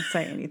 Don't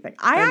say anything.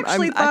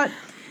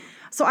 I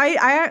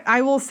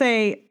will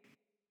say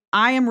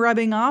I am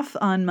rubbing off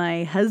on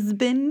my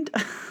husband.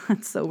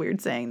 That's so weird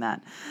saying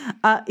that.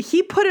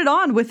 He put it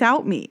on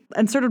without me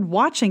and started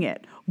watching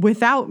it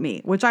without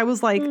me, which I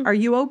was like, are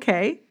you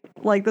okay?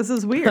 Like, this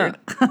is weird.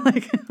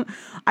 Like,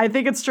 I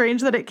think it's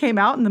strange that it came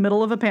out in the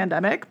middle of a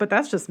pandemic, but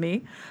that's just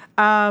me.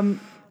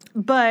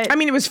 But I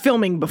mean, it was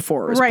filming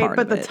before. It was right, part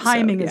but of the it,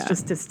 timing so, is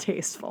just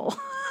distasteful.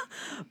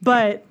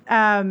 But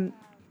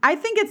I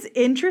think it's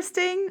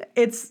interesting.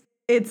 It's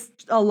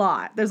a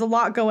lot. There's a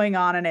lot going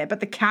on in it,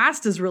 but the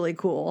cast is really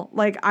cool.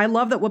 Like, I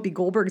love that Whoopi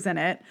Goldberg's in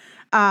it.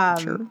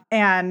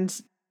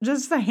 And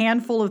just a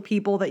handful of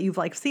people that you've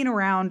like seen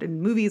around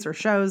in movies or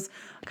shows,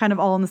 kind of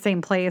all in the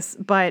same place.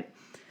 But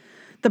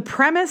the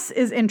premise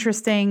is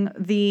interesting.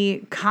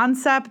 The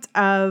concept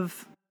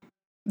of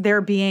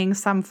there being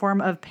some form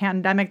of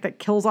pandemic that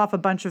kills off a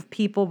bunch of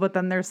people, but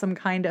then there's some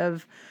kind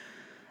of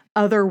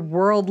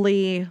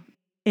otherworldly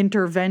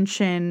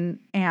intervention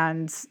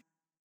and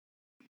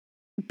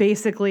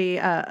basically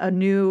a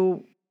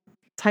new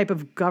type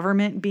of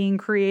government being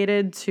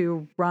created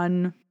to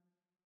run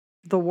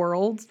the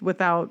world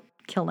without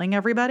killing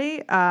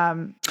everybody.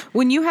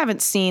 When you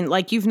haven't seen,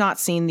 like, you've not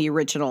seen the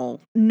original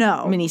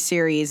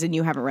miniseries and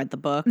you haven't read the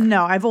book?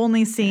 No, I've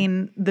only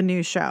seen the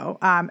new show.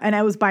 And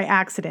it was by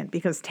accident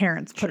because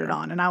Terrence put it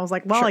on. And I was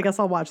like, well, I guess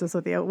I'll watch this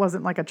with you. It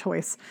wasn't like a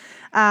choice.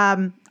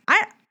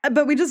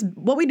 But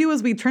what we do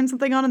is we turn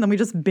something on and then we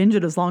just binge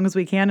it as long as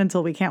we can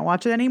until we can't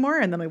watch it anymore.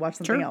 And then we watch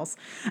something else.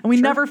 And we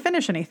never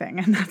finish anything.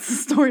 And that's the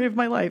story of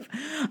my life.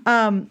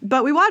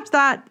 But we watched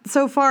that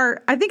so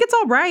far. I think it's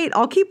all right.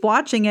 I'll keep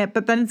watching it,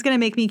 but then it's going to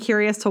make me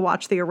curious to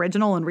watch the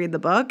original and read the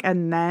book.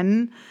 And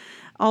then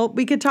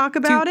we could talk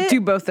about it.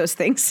 Do both those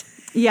things.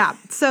 Yeah.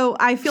 So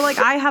I feel like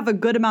I have a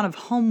good amount of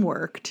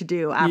homework to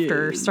do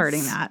after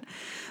starting that.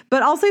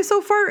 But I'll say so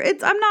far,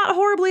 I'm not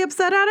horribly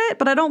upset at it,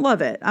 but I don't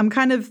love it. I'm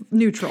kind of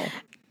neutral.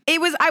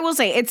 I will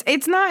say,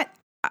 it's not,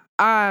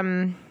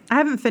 I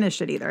haven't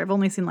finished it either. I've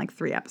only seen like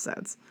 3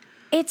 episodes.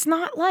 It's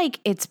not like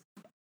it's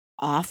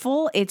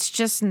awful. It's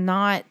just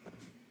not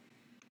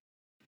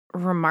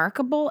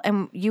remarkable.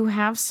 And you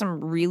have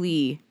some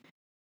really,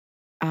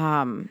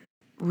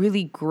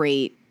 really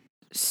great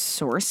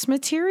source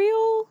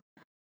material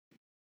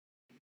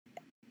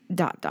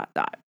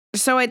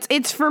So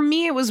it's for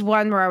me, it was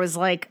one where I was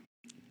like,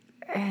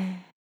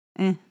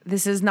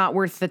 this is not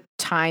worth the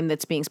time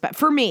that's being spent.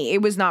 For me,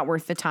 it was not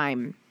worth the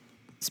time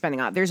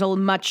spending on. There's a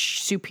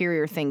much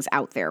superior things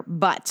out there,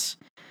 but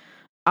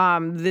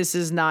this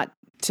is not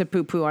to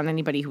poo-poo on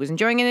anybody who was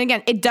enjoying it. And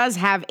again, it does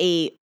have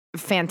a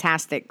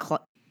fantastic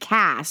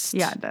cast.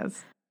 Yeah, it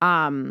does.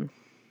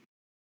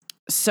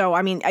 So,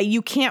 I mean,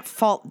 you can't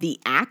fault the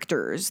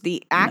actors.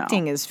 The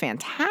acting is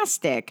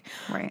fantastic.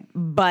 Right.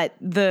 But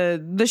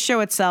the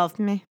show itself,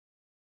 meh.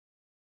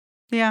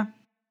 Yeah.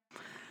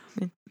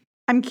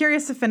 I'm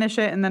curious to finish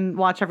it and then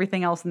watch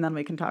everything else, and then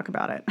we can talk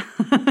about it.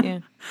 Yeah.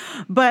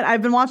 But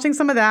I've been watching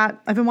some of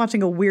that. I've been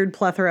watching a weird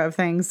plethora of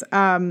things.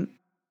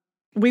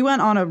 We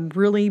went on a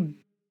really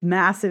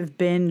massive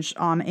binge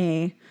on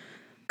a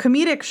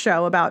comedic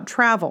show about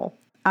travel.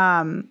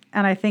 And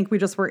I think we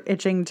just were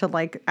itching to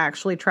like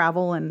actually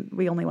travel, and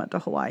we only went to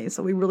Hawaii.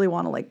 So we really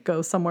want to like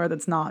go somewhere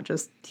that's not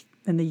just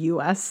in the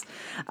US.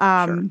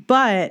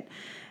 But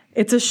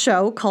it's a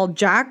show called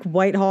Jack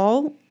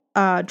Whitehall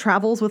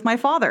Travels with My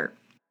Father.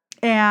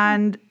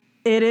 And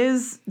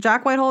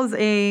Jack Whitehall is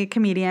a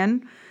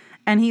comedian,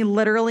 and he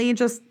literally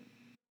just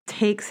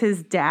takes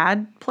his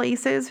dad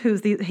places.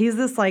 He's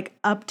this like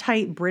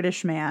uptight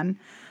British man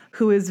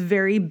who is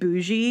very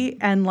bougie,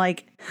 and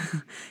like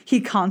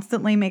he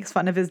constantly makes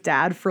fun of his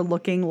dad for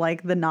looking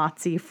like the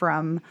Nazi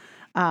from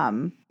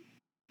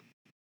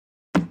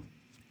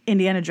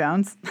Indiana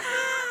Jones.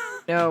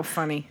 Oh,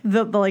 funny.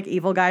 The like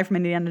evil guy from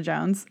Indiana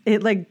Jones.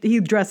 He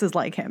dresses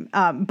like him.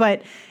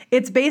 But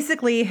it's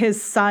basically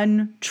his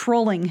son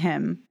trolling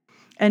him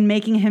and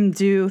making him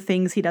do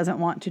things he doesn't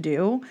want to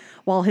do,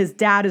 while his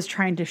dad is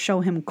trying to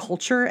show him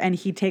culture, and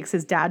he takes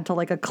his dad to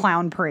like a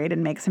clown parade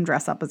and makes him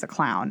dress up as a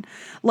clown.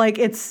 Like,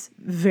 it's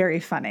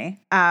very funny.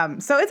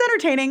 So it's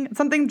entertaining. It's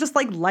something just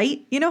like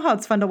light. You know how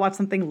it's fun to watch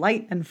something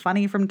light and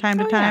funny from time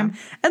to time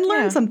and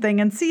learn something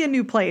and see a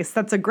new place.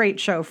 That's a great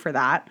show for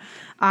that.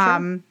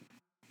 Sure.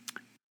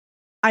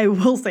 I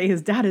will say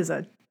his dad is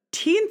a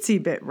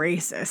teensy bit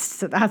racist,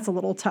 so that's a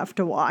little tough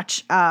to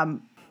watch.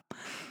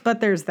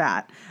 But there's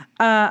that.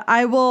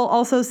 I will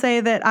also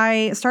say that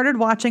I started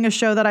watching a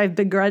show that I've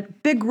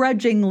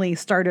begrudgingly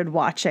started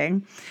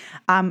watching,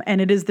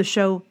 and it is the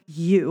show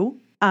You,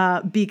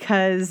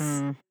 because,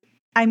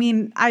 I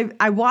mean,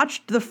 I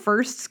watched the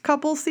first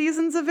couple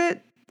seasons of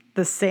it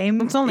the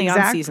same it's only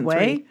exact on season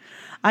way. 3.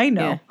 I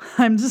know. Yeah.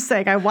 I'm just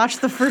saying, I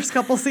watched the first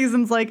couple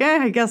seasons like,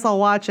 I guess I'll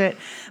watch it.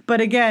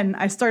 But again,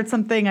 I start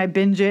something, I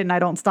binge it, and I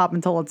don't stop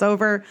until it's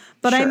over.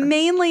 But I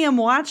mainly am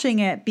watching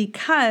it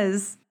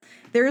because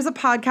there is a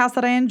podcast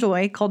that I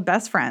enjoy called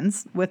Best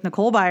Friends with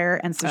Nicole Byer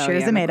and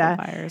Sashir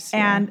Zameda.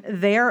 And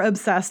they are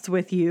obsessed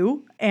with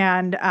You.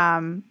 And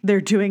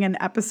they're doing an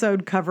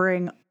episode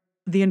covering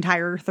the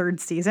entire third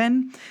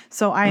season.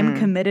 So I am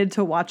committed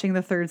to watching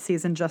the third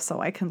season just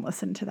so I can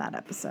listen to that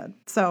episode.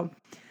 So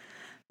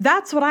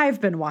that's what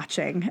I've been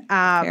watching.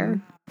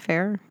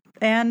 Fair.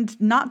 And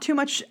not too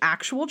much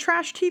actual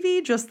trash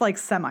TV, just like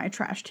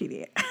semi-trash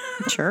TV.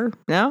 Sure.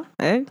 No,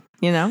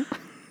 you know.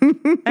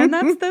 And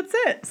that's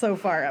it so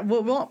far.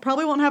 We'll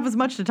probably won't have as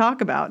much to talk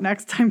about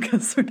next time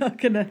because we're not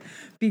going to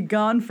be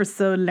gone for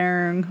so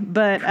long.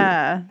 But,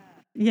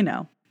 you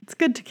know, it's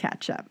good to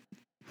catch up.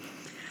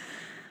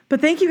 But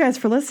thank you guys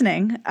for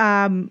listening.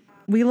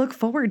 We look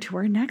forward to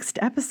our next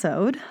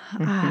episode.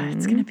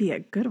 It's going to be a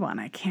good one.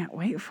 I can't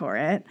wait for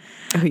it.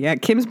 Oh, yeah.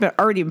 Kim's been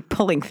already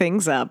pulling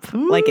things up,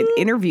 like an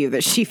interview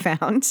that she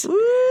found.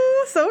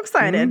 Ooh, so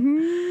excited.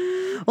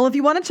 Well, if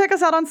you want to check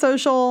us out on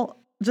social,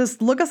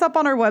 just look us up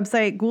on our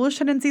website, Ghoulish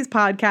Tendencies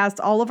Podcast.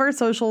 All of our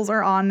socials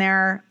are on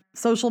there.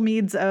 Social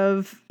medias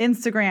of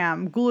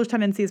Instagram, Ghoulish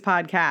Tendencies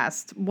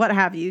Podcast, what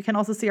have you. You can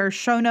also see our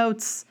show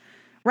notes,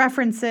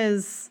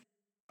 references,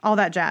 all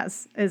that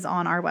jazz is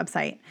on our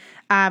website.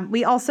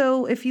 We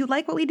also, if you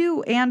like what we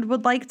do and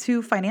would like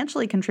to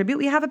financially contribute,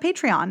 we have a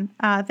Patreon.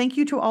 Thank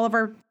you to all of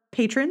our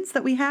patrons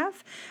that we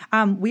have.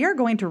 We are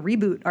going to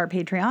reboot our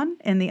Patreon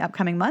in the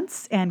upcoming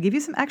months and give you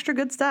some extra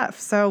good stuff.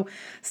 So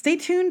stay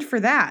tuned for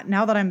that.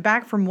 Now that I'm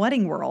back from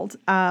Wedding World,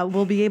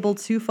 we'll be able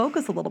to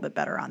focus a little bit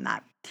better on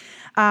that.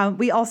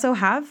 We also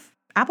have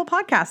Apple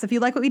Podcasts. If you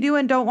like what we do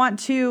and don't want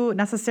to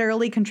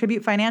necessarily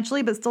contribute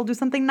financially, but still do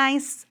something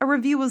nice, a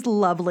review is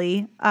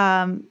lovely.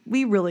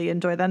 We really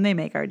enjoy them. They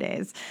make our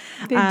days.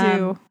 They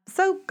do.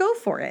 So go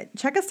for it.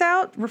 Check us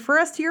out. Refer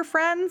us to your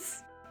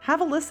friends.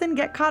 Have a listen.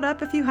 Get caught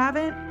up if you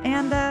haven't.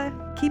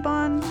 And keep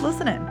on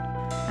listening.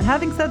 And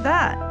having said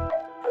that,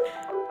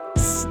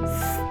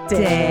 stay